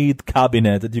arcade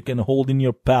cabinet that you can hold in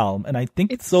your palm, and I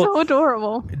think it's so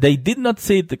adorable. They did not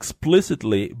say it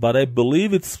explicitly, but I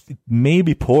believe it may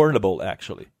be portable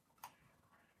actually,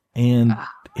 and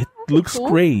it looks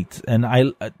great. And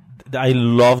I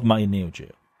loved my Neo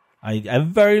Geo. I have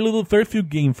very few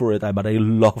games for it, but I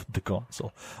loved the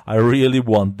console. I really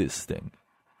want this thing.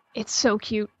 It's so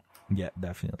cute. Yeah,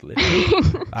 definitely.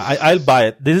 I'll buy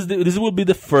it. This will be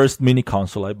the first mini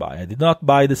console I buy. I did not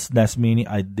buy the SNES Mini.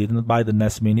 I did not buy the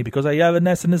NES Mini because I have a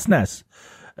NES and a SNES,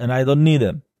 and I don't need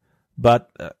them. But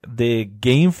the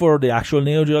game for the actual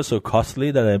Neo Geo is so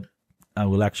costly that I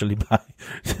will actually buy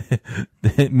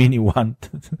the mini one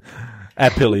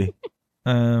happily.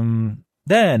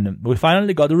 Then we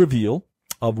finally got a reveal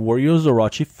of Warriors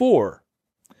Orochi 4.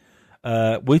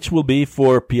 Which will be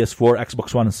for PS4,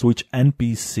 Xbox One, Switch, and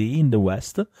PC in the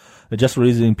West. They're just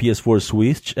releasing PS4,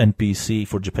 Switch, and PC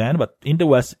for Japan, but in the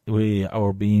West, we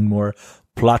are being more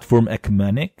platform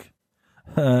ecumenic.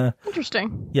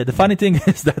 Interesting. Yeah, the funny thing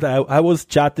is that I was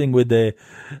chatting with Koei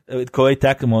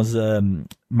Tecmo's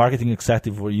marketing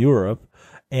executive for Europe,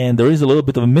 and there is a little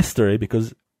bit of a mystery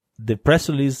because the press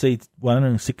release says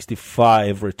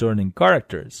 165 returning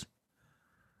characters,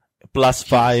 plus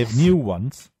 5 new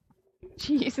ones.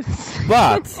 Jesus.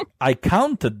 But I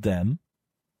counted them.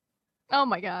 Oh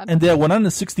my god. And they are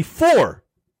 164.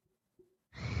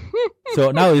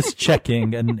 So now it's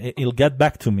checking, and it'll get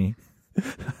back to me.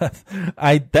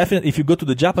 I definitely, if you go to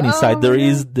the Japanese side, there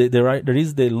is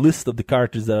the list of the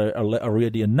characters that are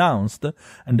already announced,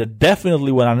 and they're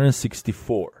definitely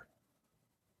 164.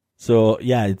 So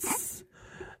yeah, it's.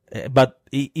 But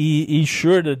he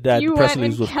ensured that the press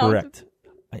release was correct.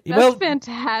 That's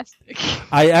fantastic.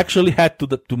 I actually had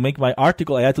to make my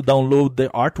article. I had to download the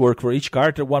artwork for each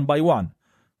character one by one.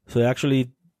 So I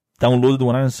actually downloaded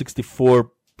 164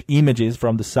 images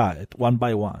from the site one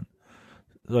by one.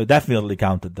 So I definitely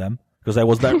counted them because I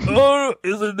was like, "Oh,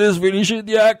 isn't this finishing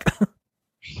yet?"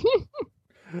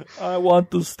 I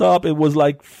want to stop. It was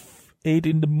like 8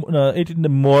 in the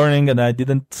morning, and I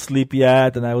didn't sleep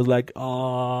yet, and I was like,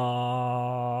 "Oh."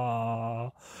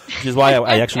 Which is why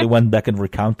I actually went back and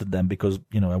recounted them because,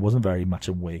 I wasn't very much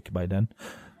awake by then.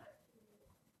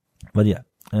 But yeah,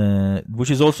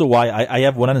 which is also why I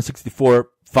have 164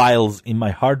 files in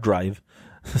my hard drive,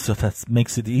 so that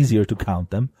makes it easier to count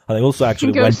them. I also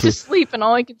actually went to sleep and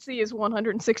all I can see is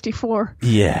 164.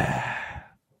 Yeah.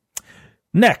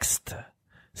 Next,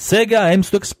 Sega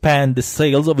aims to expand the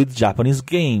sales of its Japanese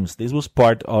games. This was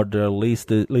part of their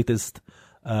latest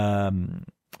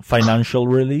financial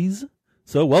release.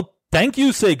 So, well, thank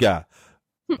you, Sega.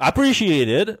 Appreciate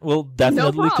it. We'll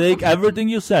definitely take everything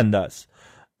you send us.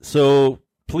 So,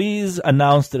 please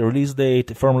announce the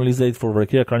firm release date for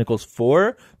Valkyria Chronicles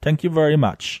 4. Thank you very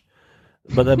much.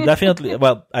 But I'm definitely,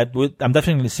 I'm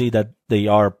definitely see that they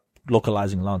are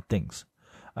localizing a lot of things.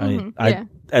 I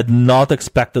had not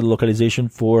expected localization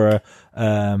for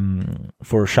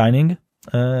Shining,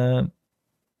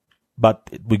 but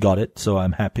we got it, so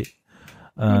I'm happy.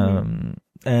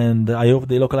 And I hope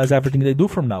they localize everything they do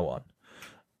from now on.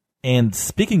 And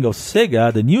speaking of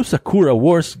Sega, the new Sakura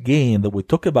Wars game that we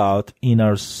talked about in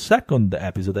our second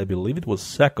episode, I believe it was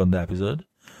second episode,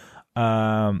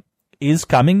 is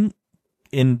coming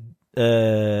in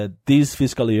this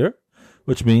fiscal year,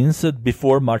 which means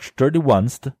before March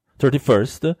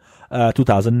 31st,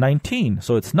 2019.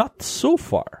 So it's not so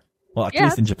far. Well, at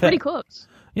least in Japan. Pretty close.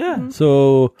 Yeah,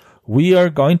 so we are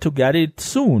going to get it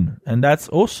soon, and that's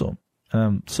awesome.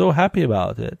 I'm so happy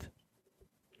about it.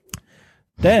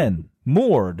 Then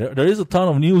more. There is a ton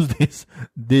of news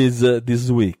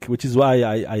this week, which is why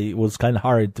I was kind of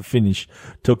hard to finish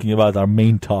talking about our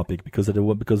main topic because they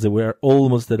were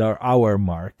almost at our hour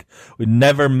mark. We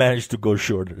never managed to go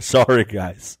shorter. Sorry,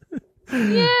 guys.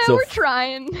 Yeah, so we're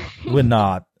trying. We're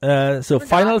not.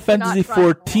 Final Fantasy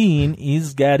XIV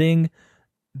is getting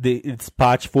its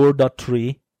patch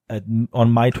 4.3.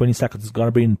 On May 22nd, it's going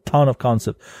to be a ton of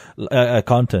content.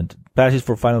 Patches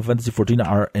for Final Fantasy XIV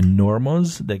are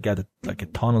enormous. They get a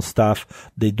ton of stuff.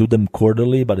 They do them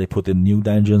quarterly, but they put in new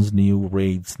dungeons, new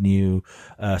raids, new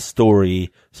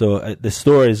story. So the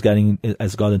story has gotten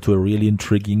to a really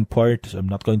intriguing part. So I'm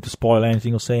not going to spoil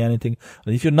anything or say anything.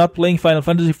 But if you're not playing Final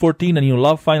Fantasy XIV and you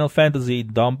love Final Fantasy,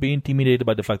 don't be intimidated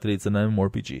by the fact that it's an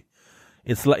MMORPG.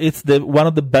 It's one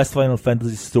of the best Final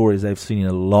Fantasy stories I've seen in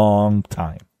a long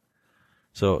time.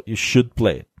 So you should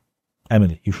play it.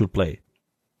 Emily, you should play it.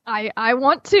 I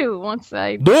want to once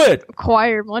I do it.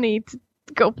 Acquire money to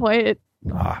go play it.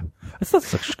 It's not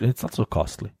so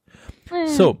costly.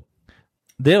 So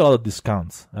there are a lot of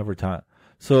discounts every time.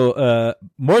 So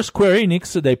more Square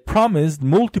Enix, they promised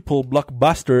multiple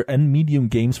blockbuster and medium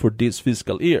games for this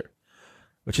fiscal year,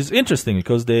 which is interesting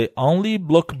because the only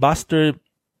blockbuster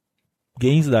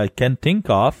games that I can think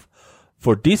of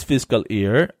for this fiscal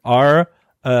year are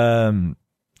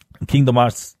Kingdom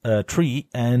Hearts 3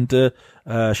 and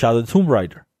Shadow of the Tomb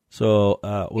Raider. So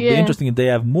it would be interesting if they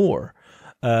have more.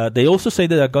 They also say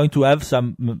that they're going to have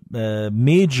some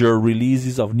major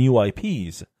releases of new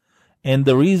IPs. And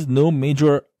there is no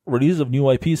major release of new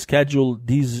IP scheduled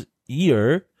this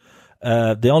year.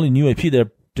 The only new IP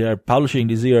they're publishing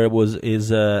this year is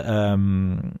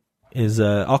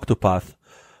Octopath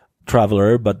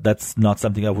Traveler, but that's not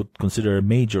something I would consider a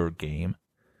major game.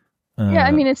 Yeah,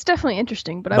 I mean, it's definitely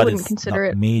interesting, but I wouldn't consider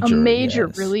it a major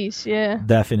release. Yeah,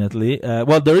 definitely.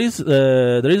 Well, there is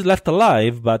Left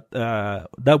Alive, but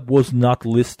that was not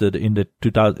listed in the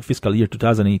fiscal year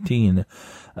 2018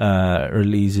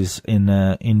 releases in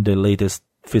the latest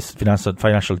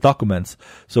financial documents.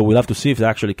 So we'll have to see if it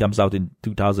actually comes out in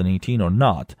 2018 or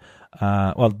not.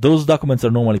 Well, those documents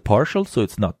are normally partial, so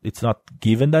it's not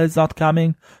given that it's not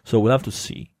coming. So we'll have to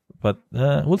see, but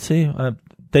we'll see.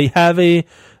 They have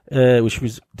which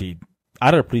was the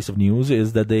other piece of news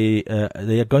is that they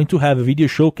are going to have a video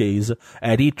showcase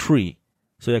at E3.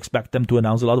 So you expect them to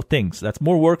announce a lot of things. That's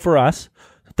more work for us.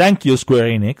 Thank you, Square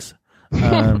Enix.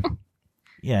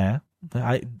 Yeah.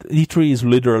 E3 is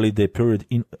literally the period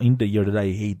in the year that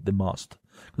I hate the most.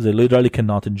 because I literally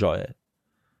cannot enjoy it.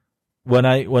 When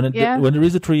there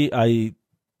is a tree,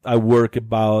 I work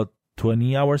about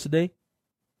 20 hours a day,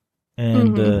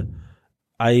 and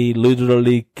I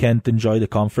literally can't enjoy the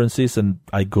conferences, and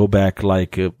I go back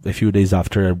like a few days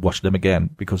after I watch them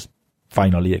again because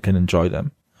finally I can enjoy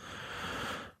them.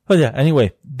 But yeah,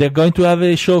 anyway, they're going to have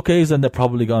a showcase, and they're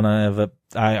probably gonna have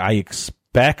I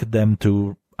expect them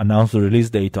to announce the release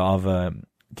date of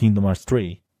Kingdom Hearts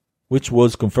 3, which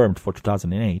was confirmed for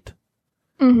 2008.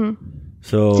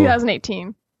 So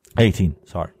 2018. 18,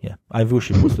 sorry, yeah. I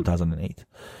wish it was 2008.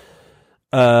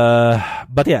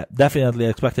 But yeah, definitely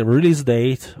expect a release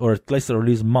date, or at least a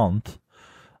release month.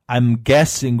 I'm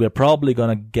guessing we're probably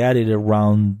gonna get it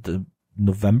around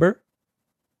November,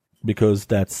 because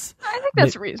I think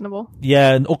that's reasonable.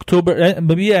 Yeah, in October,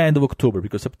 maybe end of October,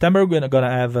 because September we're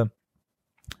gonna have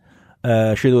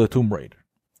Shadow of the Tomb Raider.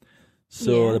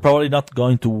 So they're probably not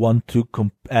going to want to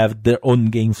have their own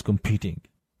games competing.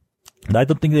 And I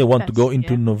don't think they want to go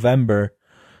into November,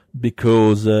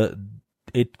 because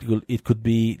it could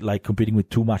be like competing with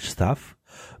too much stuff.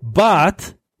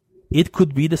 But it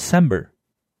could be December.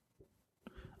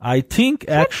 I think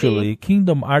actually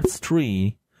Kingdom Hearts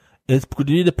 3 could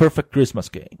be the perfect Christmas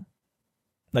game.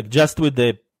 Like just with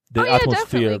the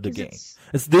atmosphere of the game.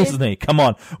 It's Disney. Come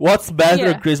on. What's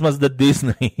better Christmas than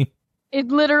Disney? It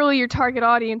literally, your target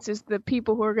audience is the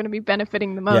people who are going to be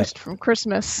benefiting the most from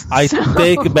Christmas. I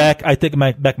take back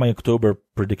my October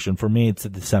prediction. For me, it's a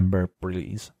December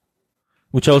release,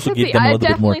 which also gives them a little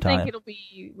bit more time. I definitely think it'll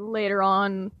be later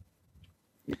on.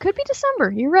 It could be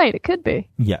December. You're right. It could be.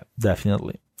 Yeah,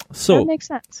 definitely. So that makes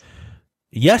sense.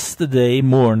 Yesterday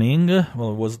morning,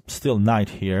 well, it was still night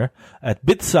here at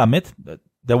Bit Summit.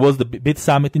 There was the Bit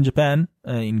Summit in Japan,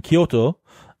 in Kyoto.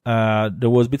 There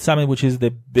was Bit Summit, which is the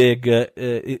big,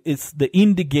 it's the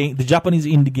indie game, the Japanese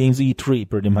indie games E3,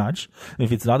 pretty much.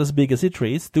 If it's not as big as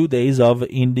E3, it's 2 days of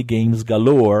indie games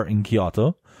galore in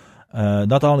Kyoto.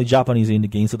 Not only Japanese indie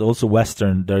games, but also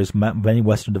Western. There's many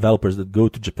Western developers that go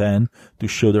to Japan to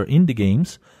show their indie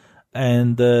games.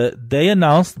 And, they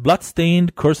announced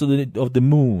Bloodstained Curse of the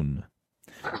Moon,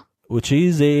 which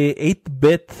is a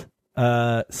 8-bit,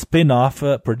 spin-off,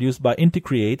 produced by Inti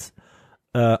Creates,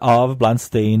 of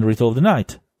Bloodstained Ritual of the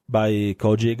Night by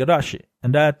Koji Igarashi.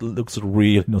 And that looks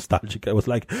really nostalgic. I was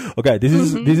like, okay, this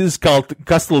is called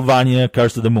Castlevania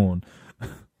Curse of the Moon.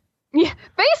 Yeah,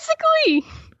 basically.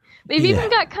 They've even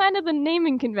got kind of the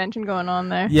naming convention going on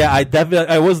there. Yeah,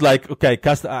 I was like, okay,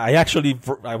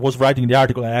 I was writing the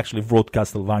article, I actually wrote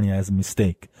Castlevania as a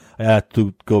mistake. I had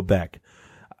to go back.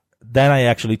 Then I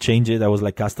actually changed it. I was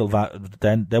like, Castlevania.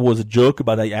 Then there was a joke,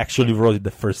 but I actually wrote it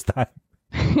the first time.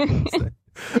 It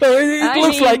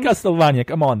looks like Castlevania,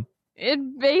 come on. It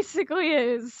basically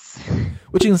is.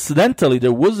 Which incidentally,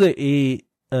 there was a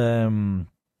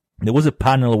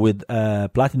panel with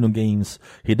Platinum Games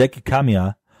Hideki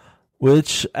Kamiya,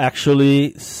 which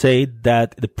actually said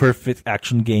that the perfect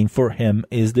action game for him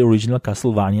is the original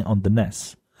Castlevania on the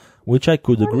NES, which I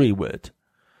could agree with.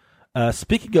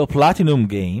 Speaking of Platinum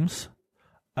Games,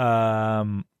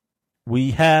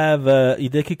 we have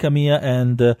Hideki Kamiya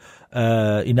and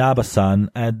Inaba-san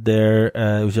at their,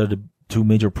 which are the two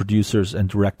major producers and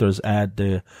directors at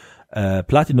the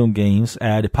Platinum Games,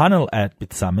 at a panel at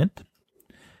Bit Summit.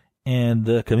 And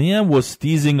Kamiya was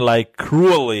teasing like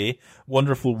cruelly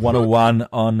Wonderful 101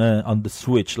 on the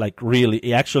Switch. Like really,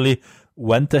 he actually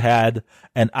went ahead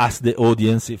and asked the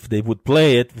audience if they would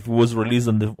play it if it was released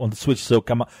on the Switch. So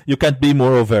come on, you can't be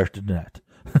more overt than that.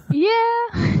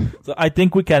 Yeah. So I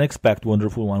think we can expect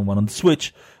Wonderful 101 on the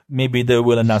Switch. Maybe they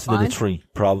will announce it at E3,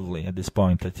 probably at this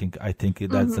point. I think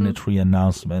that's an E3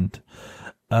 announcement.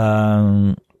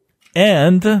 And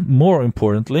more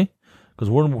importantly, because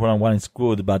Wonderful 101 is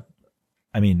good, but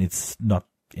I mean, it's not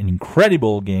an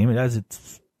incredible game. It has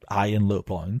its high and low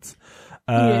points.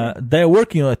 They're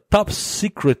working on a top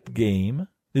secret game.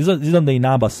 This is on the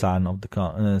Inaba-san of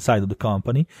the side of the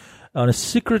company, on a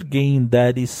secret game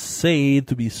that is said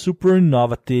to be super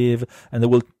innovative and that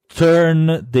will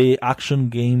turn the action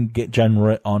game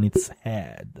genre on its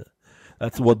head.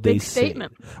 That's what they say.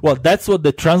 Statement. Well, that's what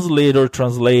the translator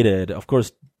translated. Of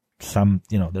course,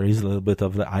 there is a little bit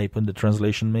of the hype in the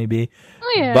translation, maybe.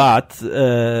 Oh, yeah. But,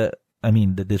 I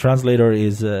mean, the translator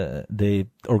is, was the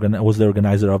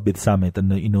organizer of Bit Summit,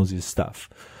 and he knows his stuff.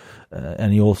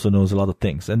 And he also knows a lot of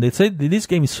things. And they say this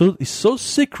game is so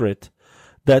secret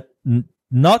that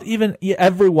not even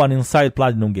everyone inside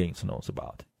Platinum Games knows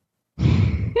about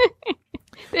it.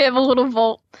 They have a little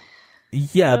vault.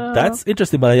 Yeah, that's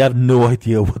interesting, but I have no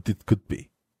idea what it could be.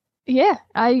 Yeah,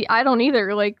 I don't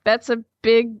either. Like those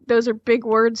are big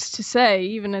words to say,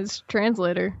 even as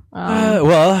translator.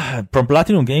 Well, from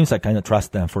Platinum Games, I kind of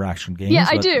trust them for action games. Yeah,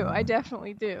 I do. I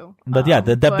definitely do. But yeah,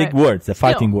 the big words, the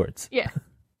fighting words. Yeah,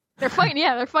 they're fighting.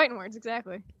 Yeah, they're fighting words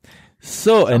exactly.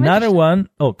 So another one.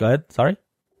 Oh, go ahead. Sorry.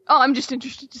 Oh, I'm just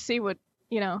interested to see what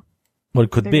What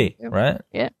it could be, right?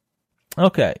 Yeah.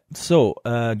 Okay, so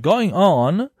going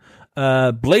on,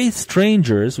 Blade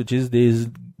Strangers, which is these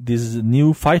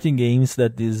new fighting games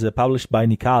that is published by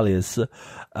Nicalis,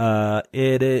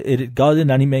 it got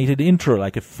an animated intro,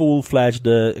 like a full-fledged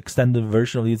extended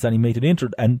version of its animated intro,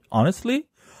 and honestly,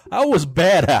 I was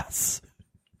badass.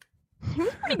 Pretty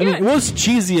good. I mean, it was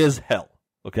cheesy as hell.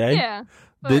 Okay. Yeah.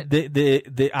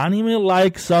 The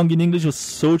anime-like song in English was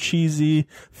so cheesy,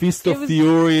 Fist of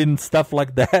Fury and stuff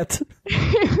like that.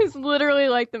 It was literally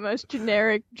like the most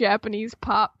generic Japanese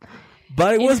pop.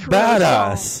 But it was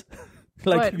badass.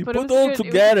 Like, if you put all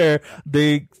together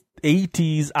the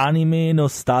 80s anime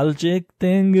nostalgic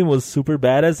thing, it was super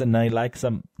badass, and I like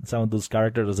some of those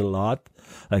characters a lot.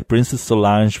 Like Princess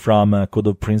Solange from Code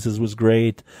of Princess was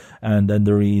great, and then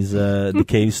there is the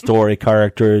Cave Story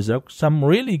characters. There are some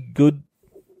really good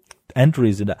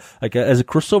entries in that. Like as a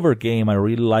crossover game, I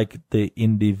really like the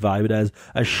indie vibe. It has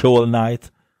a Shovel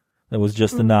Knight that was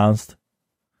just announced.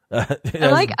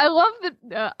 I love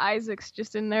that Isaac's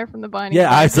just in there from the Binding.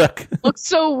 Yeah, Isaac looks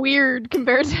so weird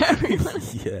compared to everyone.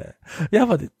 yeah,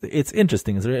 but it's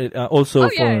interesting. It's really, also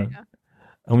for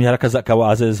Umihara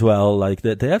Kawase as well. Like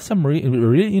they have some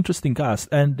really interesting cast,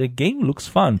 and the game looks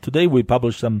fun. Today we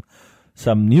published some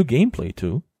new gameplay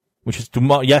too, which is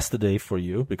yesterday for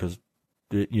you because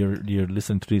you're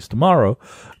listening to this tomorrow,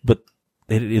 but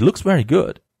it looks very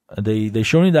good. They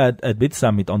showed it at Bit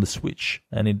Summit on the Switch,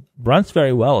 and it runs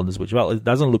very well on the Switch. Well, it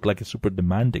doesn't look like a super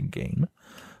demanding game,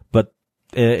 but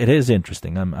it is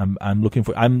interesting. I'm looking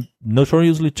for. I'm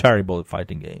notoriously terrible at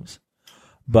fighting games,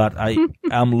 but I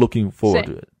am looking forward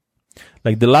to it.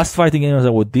 Like the last fighting game I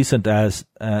was decent at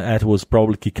was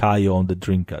probably Kikayo on the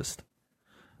Dreamcast,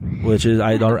 which is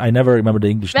I never remember the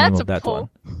English name of that one.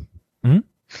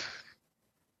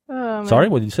 Sorry,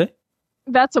 what did you say?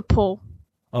 That's a pull.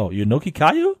 Oh, you know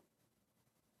Kikayo?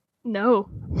 No.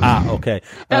 Okay.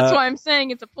 That's why I'm saying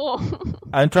it's a pull.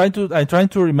 I'm trying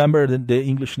to remember the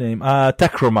English name.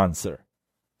 Techromancer.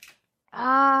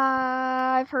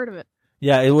 I've heard of it.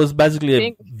 Yeah, it was basically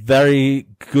a very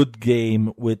good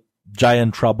game with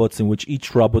giant robots in which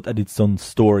each robot had its own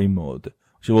story mode,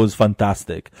 which was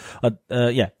fantastic.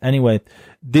 Anyway,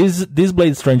 this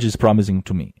Blade Strange is promising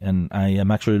to me, and I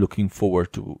am actually looking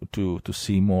forward to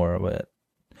see more of it.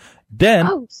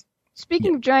 Then,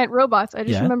 speaking of giant robots, I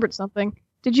just remembered something.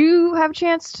 Did you have a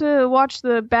chance to watch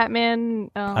the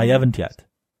Batman? I haven't yet.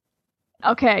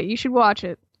 Okay, you should watch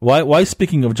it. Why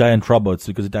speaking of giant robots?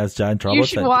 Because it has giant robots. You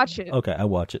should watch it. Okay, I'll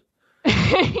watch it.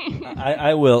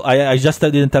 I will. I just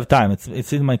didn't have time.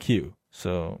 It's in my queue,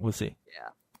 so we'll see.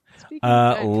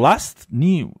 Yeah. Last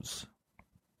news.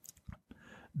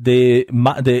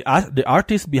 The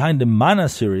artist behind the Mana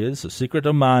series, so Secret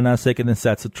of Mana, Seiken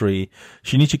Densetsu 3,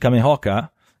 Shinichi Kamehoka,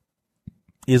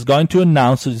 is going to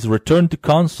announce his return to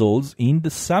consoles in the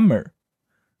summer,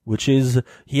 which is,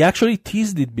 he actually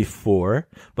teased it before,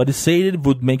 but he said it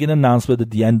would make an announcement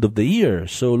at the end of the year,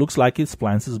 so it looks like his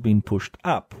plans has been pushed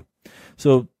up.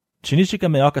 So Shinichi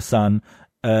Kamehoka-san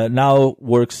now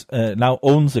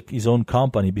owns his own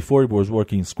company. Before he was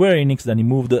working in Square Enix, then he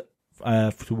moved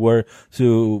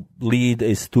to lead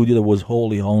a studio that was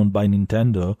wholly owned by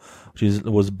Nintendo, which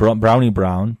was Brownie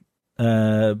Brown.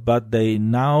 But they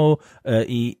now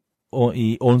he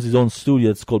owns his own studio.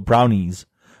 It's called Brownies,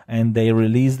 and they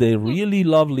released a really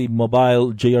lovely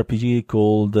mobile JRPG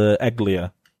called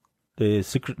Eglia, the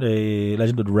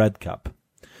Legend of the Red Cup.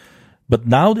 But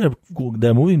now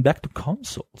they're moving back to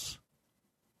consoles,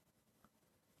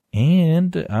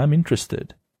 and I'm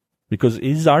interested. Because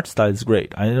his art style is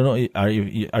great. I don't know.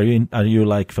 Are you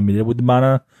like familiar with the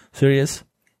Mana series?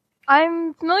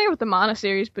 I'm familiar with the Mana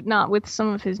series, but not with some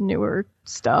of his newer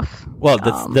stuff. Well,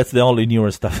 that's the only newer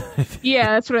stuff. Yeah,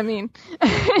 that's what I mean.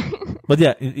 But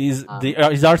yeah, his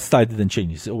art style didn't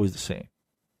change. It's always the same.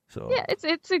 So yeah,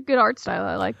 it's a good art style.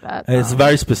 I like that. And it's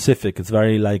very specific. It's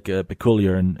very like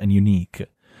peculiar and unique.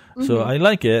 So I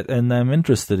like it, and I'm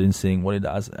interested in seeing what it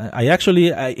does. I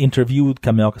interviewed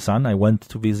Kamehoka-san. I went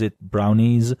to visit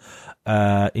Brownies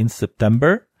in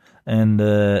September, and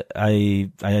I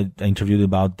interviewed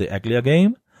about the Eglia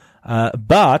game.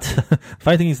 But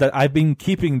funny thing is that I've been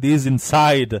keeping this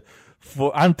inside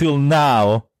until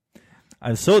now.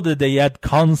 I saw that they had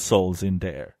consoles in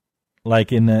there,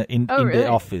 like in really? the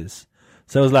office.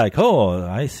 So I was like, oh,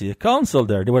 I see a console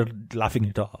there. They were laughing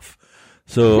it off.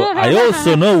 So I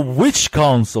also know which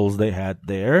consoles they had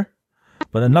there,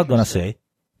 but I'm not going to say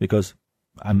because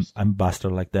I'm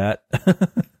bastard like that.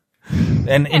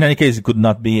 And in any case, it could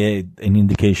not be an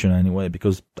indication anyway,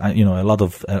 because a lot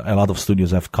of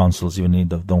studios have consoles even if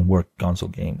they don't work console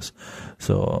games.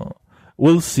 So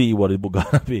we'll see what it will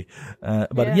gonna be.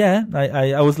 But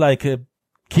I was like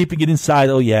keeping it inside.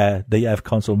 Oh yeah, they have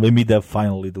console. Maybe they're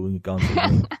finally doing a console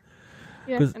game.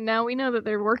 Yeah, and now we know that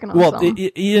they're working on some.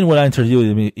 Even when I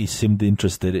interviewed him, he seemed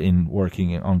interested in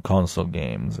working on console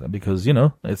games because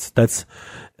that's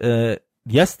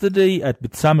yesterday at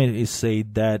BitSummit he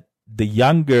said that the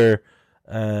younger,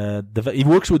 he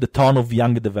works with a ton of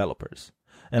younger developers,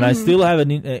 and I still have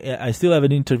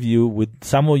an interview with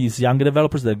some of these younger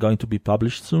developers that are going to be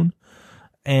published soon,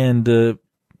 and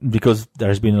because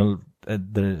there's been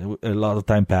a lot of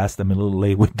time passed, I'm a little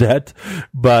late with that,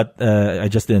 but I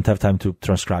just didn't have time to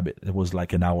transcribe it. It was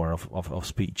like an hour of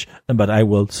speech, but I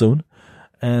will soon.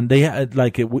 And they had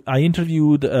I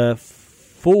interviewed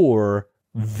 4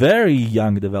 very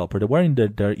young developers. They were in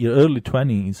their early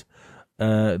 20s.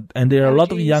 And there are a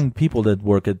lot of young people that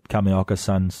work at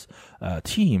Kameoka-san's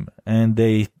team, and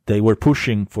they were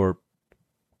pushing for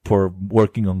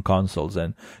working on consoles,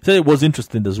 and so it was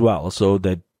interesting as well. So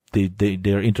that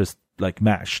their interest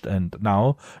matched, and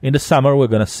now in the summer we're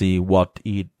gonna see what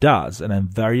it does, and I'm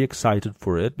very excited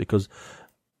for it because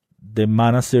the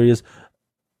Mana series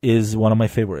is one of my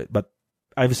favorite. But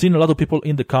I've seen a lot of people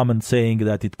in the comments saying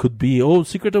that it could be,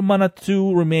 Secret of Mana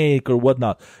 2 remake or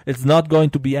whatnot. It's not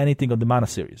going to be anything on the Mana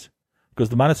series. Because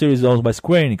the Mana series is owned by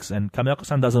Square Enix, and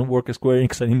Kameoka-san doesn't work at Square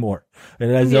Enix anymore. It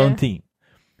has its own team.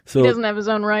 So he doesn't have his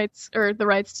own rights, or the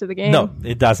rights to the game. No,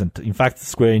 it doesn't. In fact,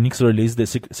 Square Enix released the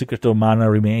Secret of Mana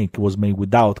remake was made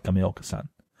without Kameoka-san.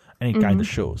 And it kind of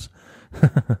shows.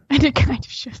 And it kind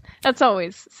of shows. That's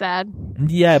always sad.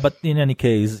 Yeah, but in any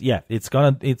case, it's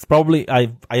probably,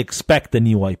 I expect a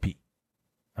new IP.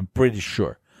 I'm pretty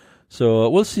sure. So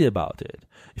we'll see about it.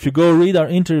 If you go read our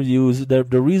interviews,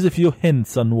 there is a few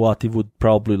hints on what he would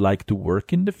probably like to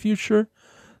work in the future.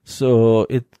 So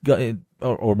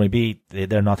or maybe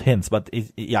they're not hints, but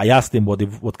I asked him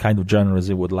what kind of genres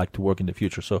he would like to work in the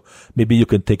future. So maybe you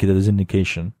can take it as an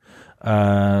indication.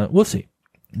 We'll see.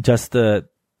 Just to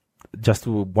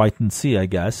wait and see, I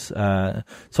guess.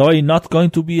 Sorry, not going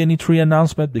to be any E3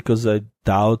 announcement because I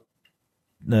doubt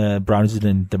Brown is in the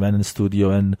independent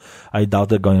studio, and I doubt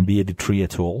they're going to be at E3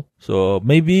 at all. So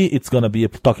maybe it's going to be a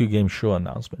Tokyo Game Show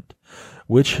announcement,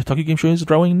 which Tokyo Game Show is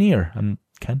drawing near, and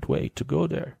can't wait to go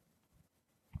there.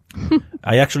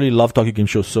 I actually love Tokyo Game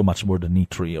Show so much more than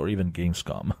E3 or even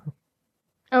Gamescom.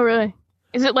 Oh, really?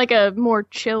 Is it like a more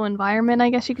chill environment, I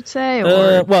guess you could say?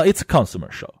 Or? Well, it's a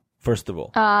consumer show. First of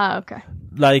all. Okay.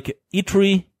 Like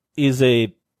E3 is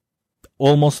a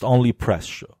almost only press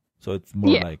show. So it's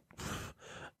more like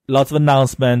lots of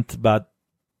announcement, but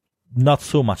not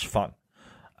so much fun.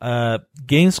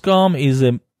 Gamescom is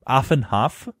a half and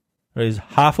half. There is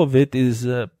half of it is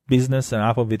business and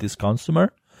half of it is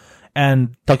consumer.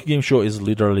 And Tokyo Game Show is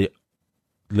literally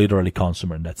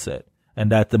consumer, and that's it.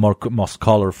 And that's the most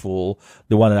colorful,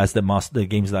 the one that has the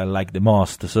games that I like the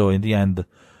most. So in the end,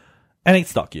 and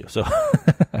it's Tokyo, so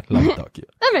I love Tokyo.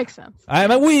 That makes sense.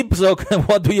 I'm a weeb, so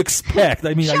what do you expect?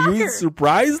 I mean, are you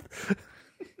surprised?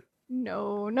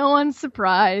 No one's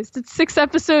surprised. It's 6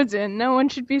 episodes in. No one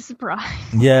should be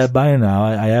surprised. Yeah, by now,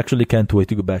 I actually can't wait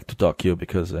to go back to Tokyo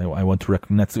because I want to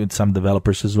reconnect with some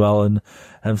developers as well and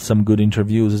have some good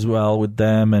interviews as well with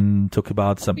them and talk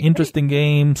about some interesting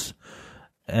games.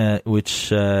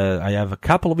 Which I have a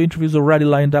couple of interviews already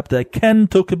lined up that I can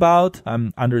talk about.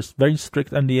 I'm under very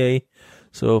strict NDA,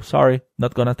 so sorry,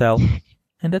 not gonna tell.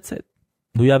 And that's it.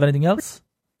 Do you have anything else?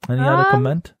 Any other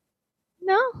comment?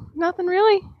 No, nothing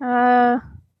really.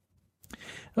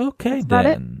 Okay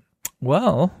then.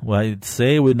 Well, I'd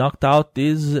say we knocked out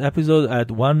this episode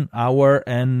at 1 hour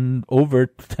and over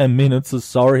 10 minutes. So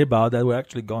sorry about that. We're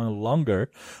actually going longer.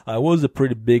 It was a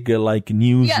pretty big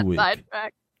news week.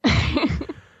 Sidetrack.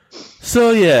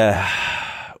 So yeah,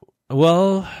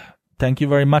 well, thank you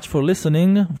very much for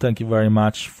listening. Thank you very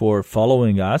much for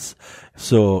following us.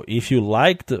 So if you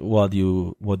liked what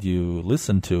you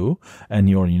listened to and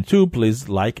you're on YouTube, please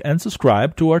like and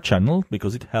subscribe to our channel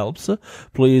because it helps.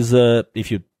 Please,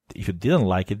 if you if you didn't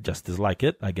like it, just dislike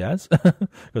it, I guess,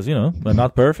 because we're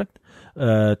not perfect.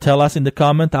 Tell us in the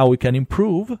comment how we can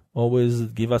improve. Always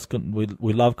give us.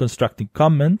 We love constructing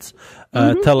comments.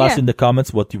 Tell us in the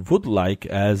comments what you would like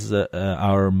as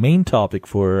our main topic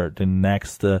for the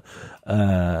next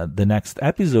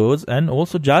episodes, and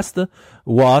also just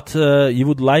what you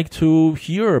would like to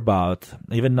hear about,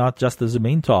 even not just as a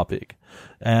main topic.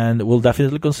 And we'll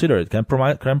definitely consider it. Can't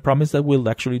promise that we'll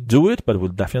actually do it, but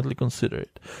we'll definitely consider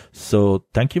it. So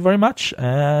thank you very much,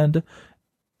 and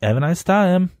have a nice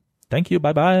time. Thank you.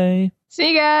 Bye-bye.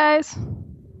 See you guys.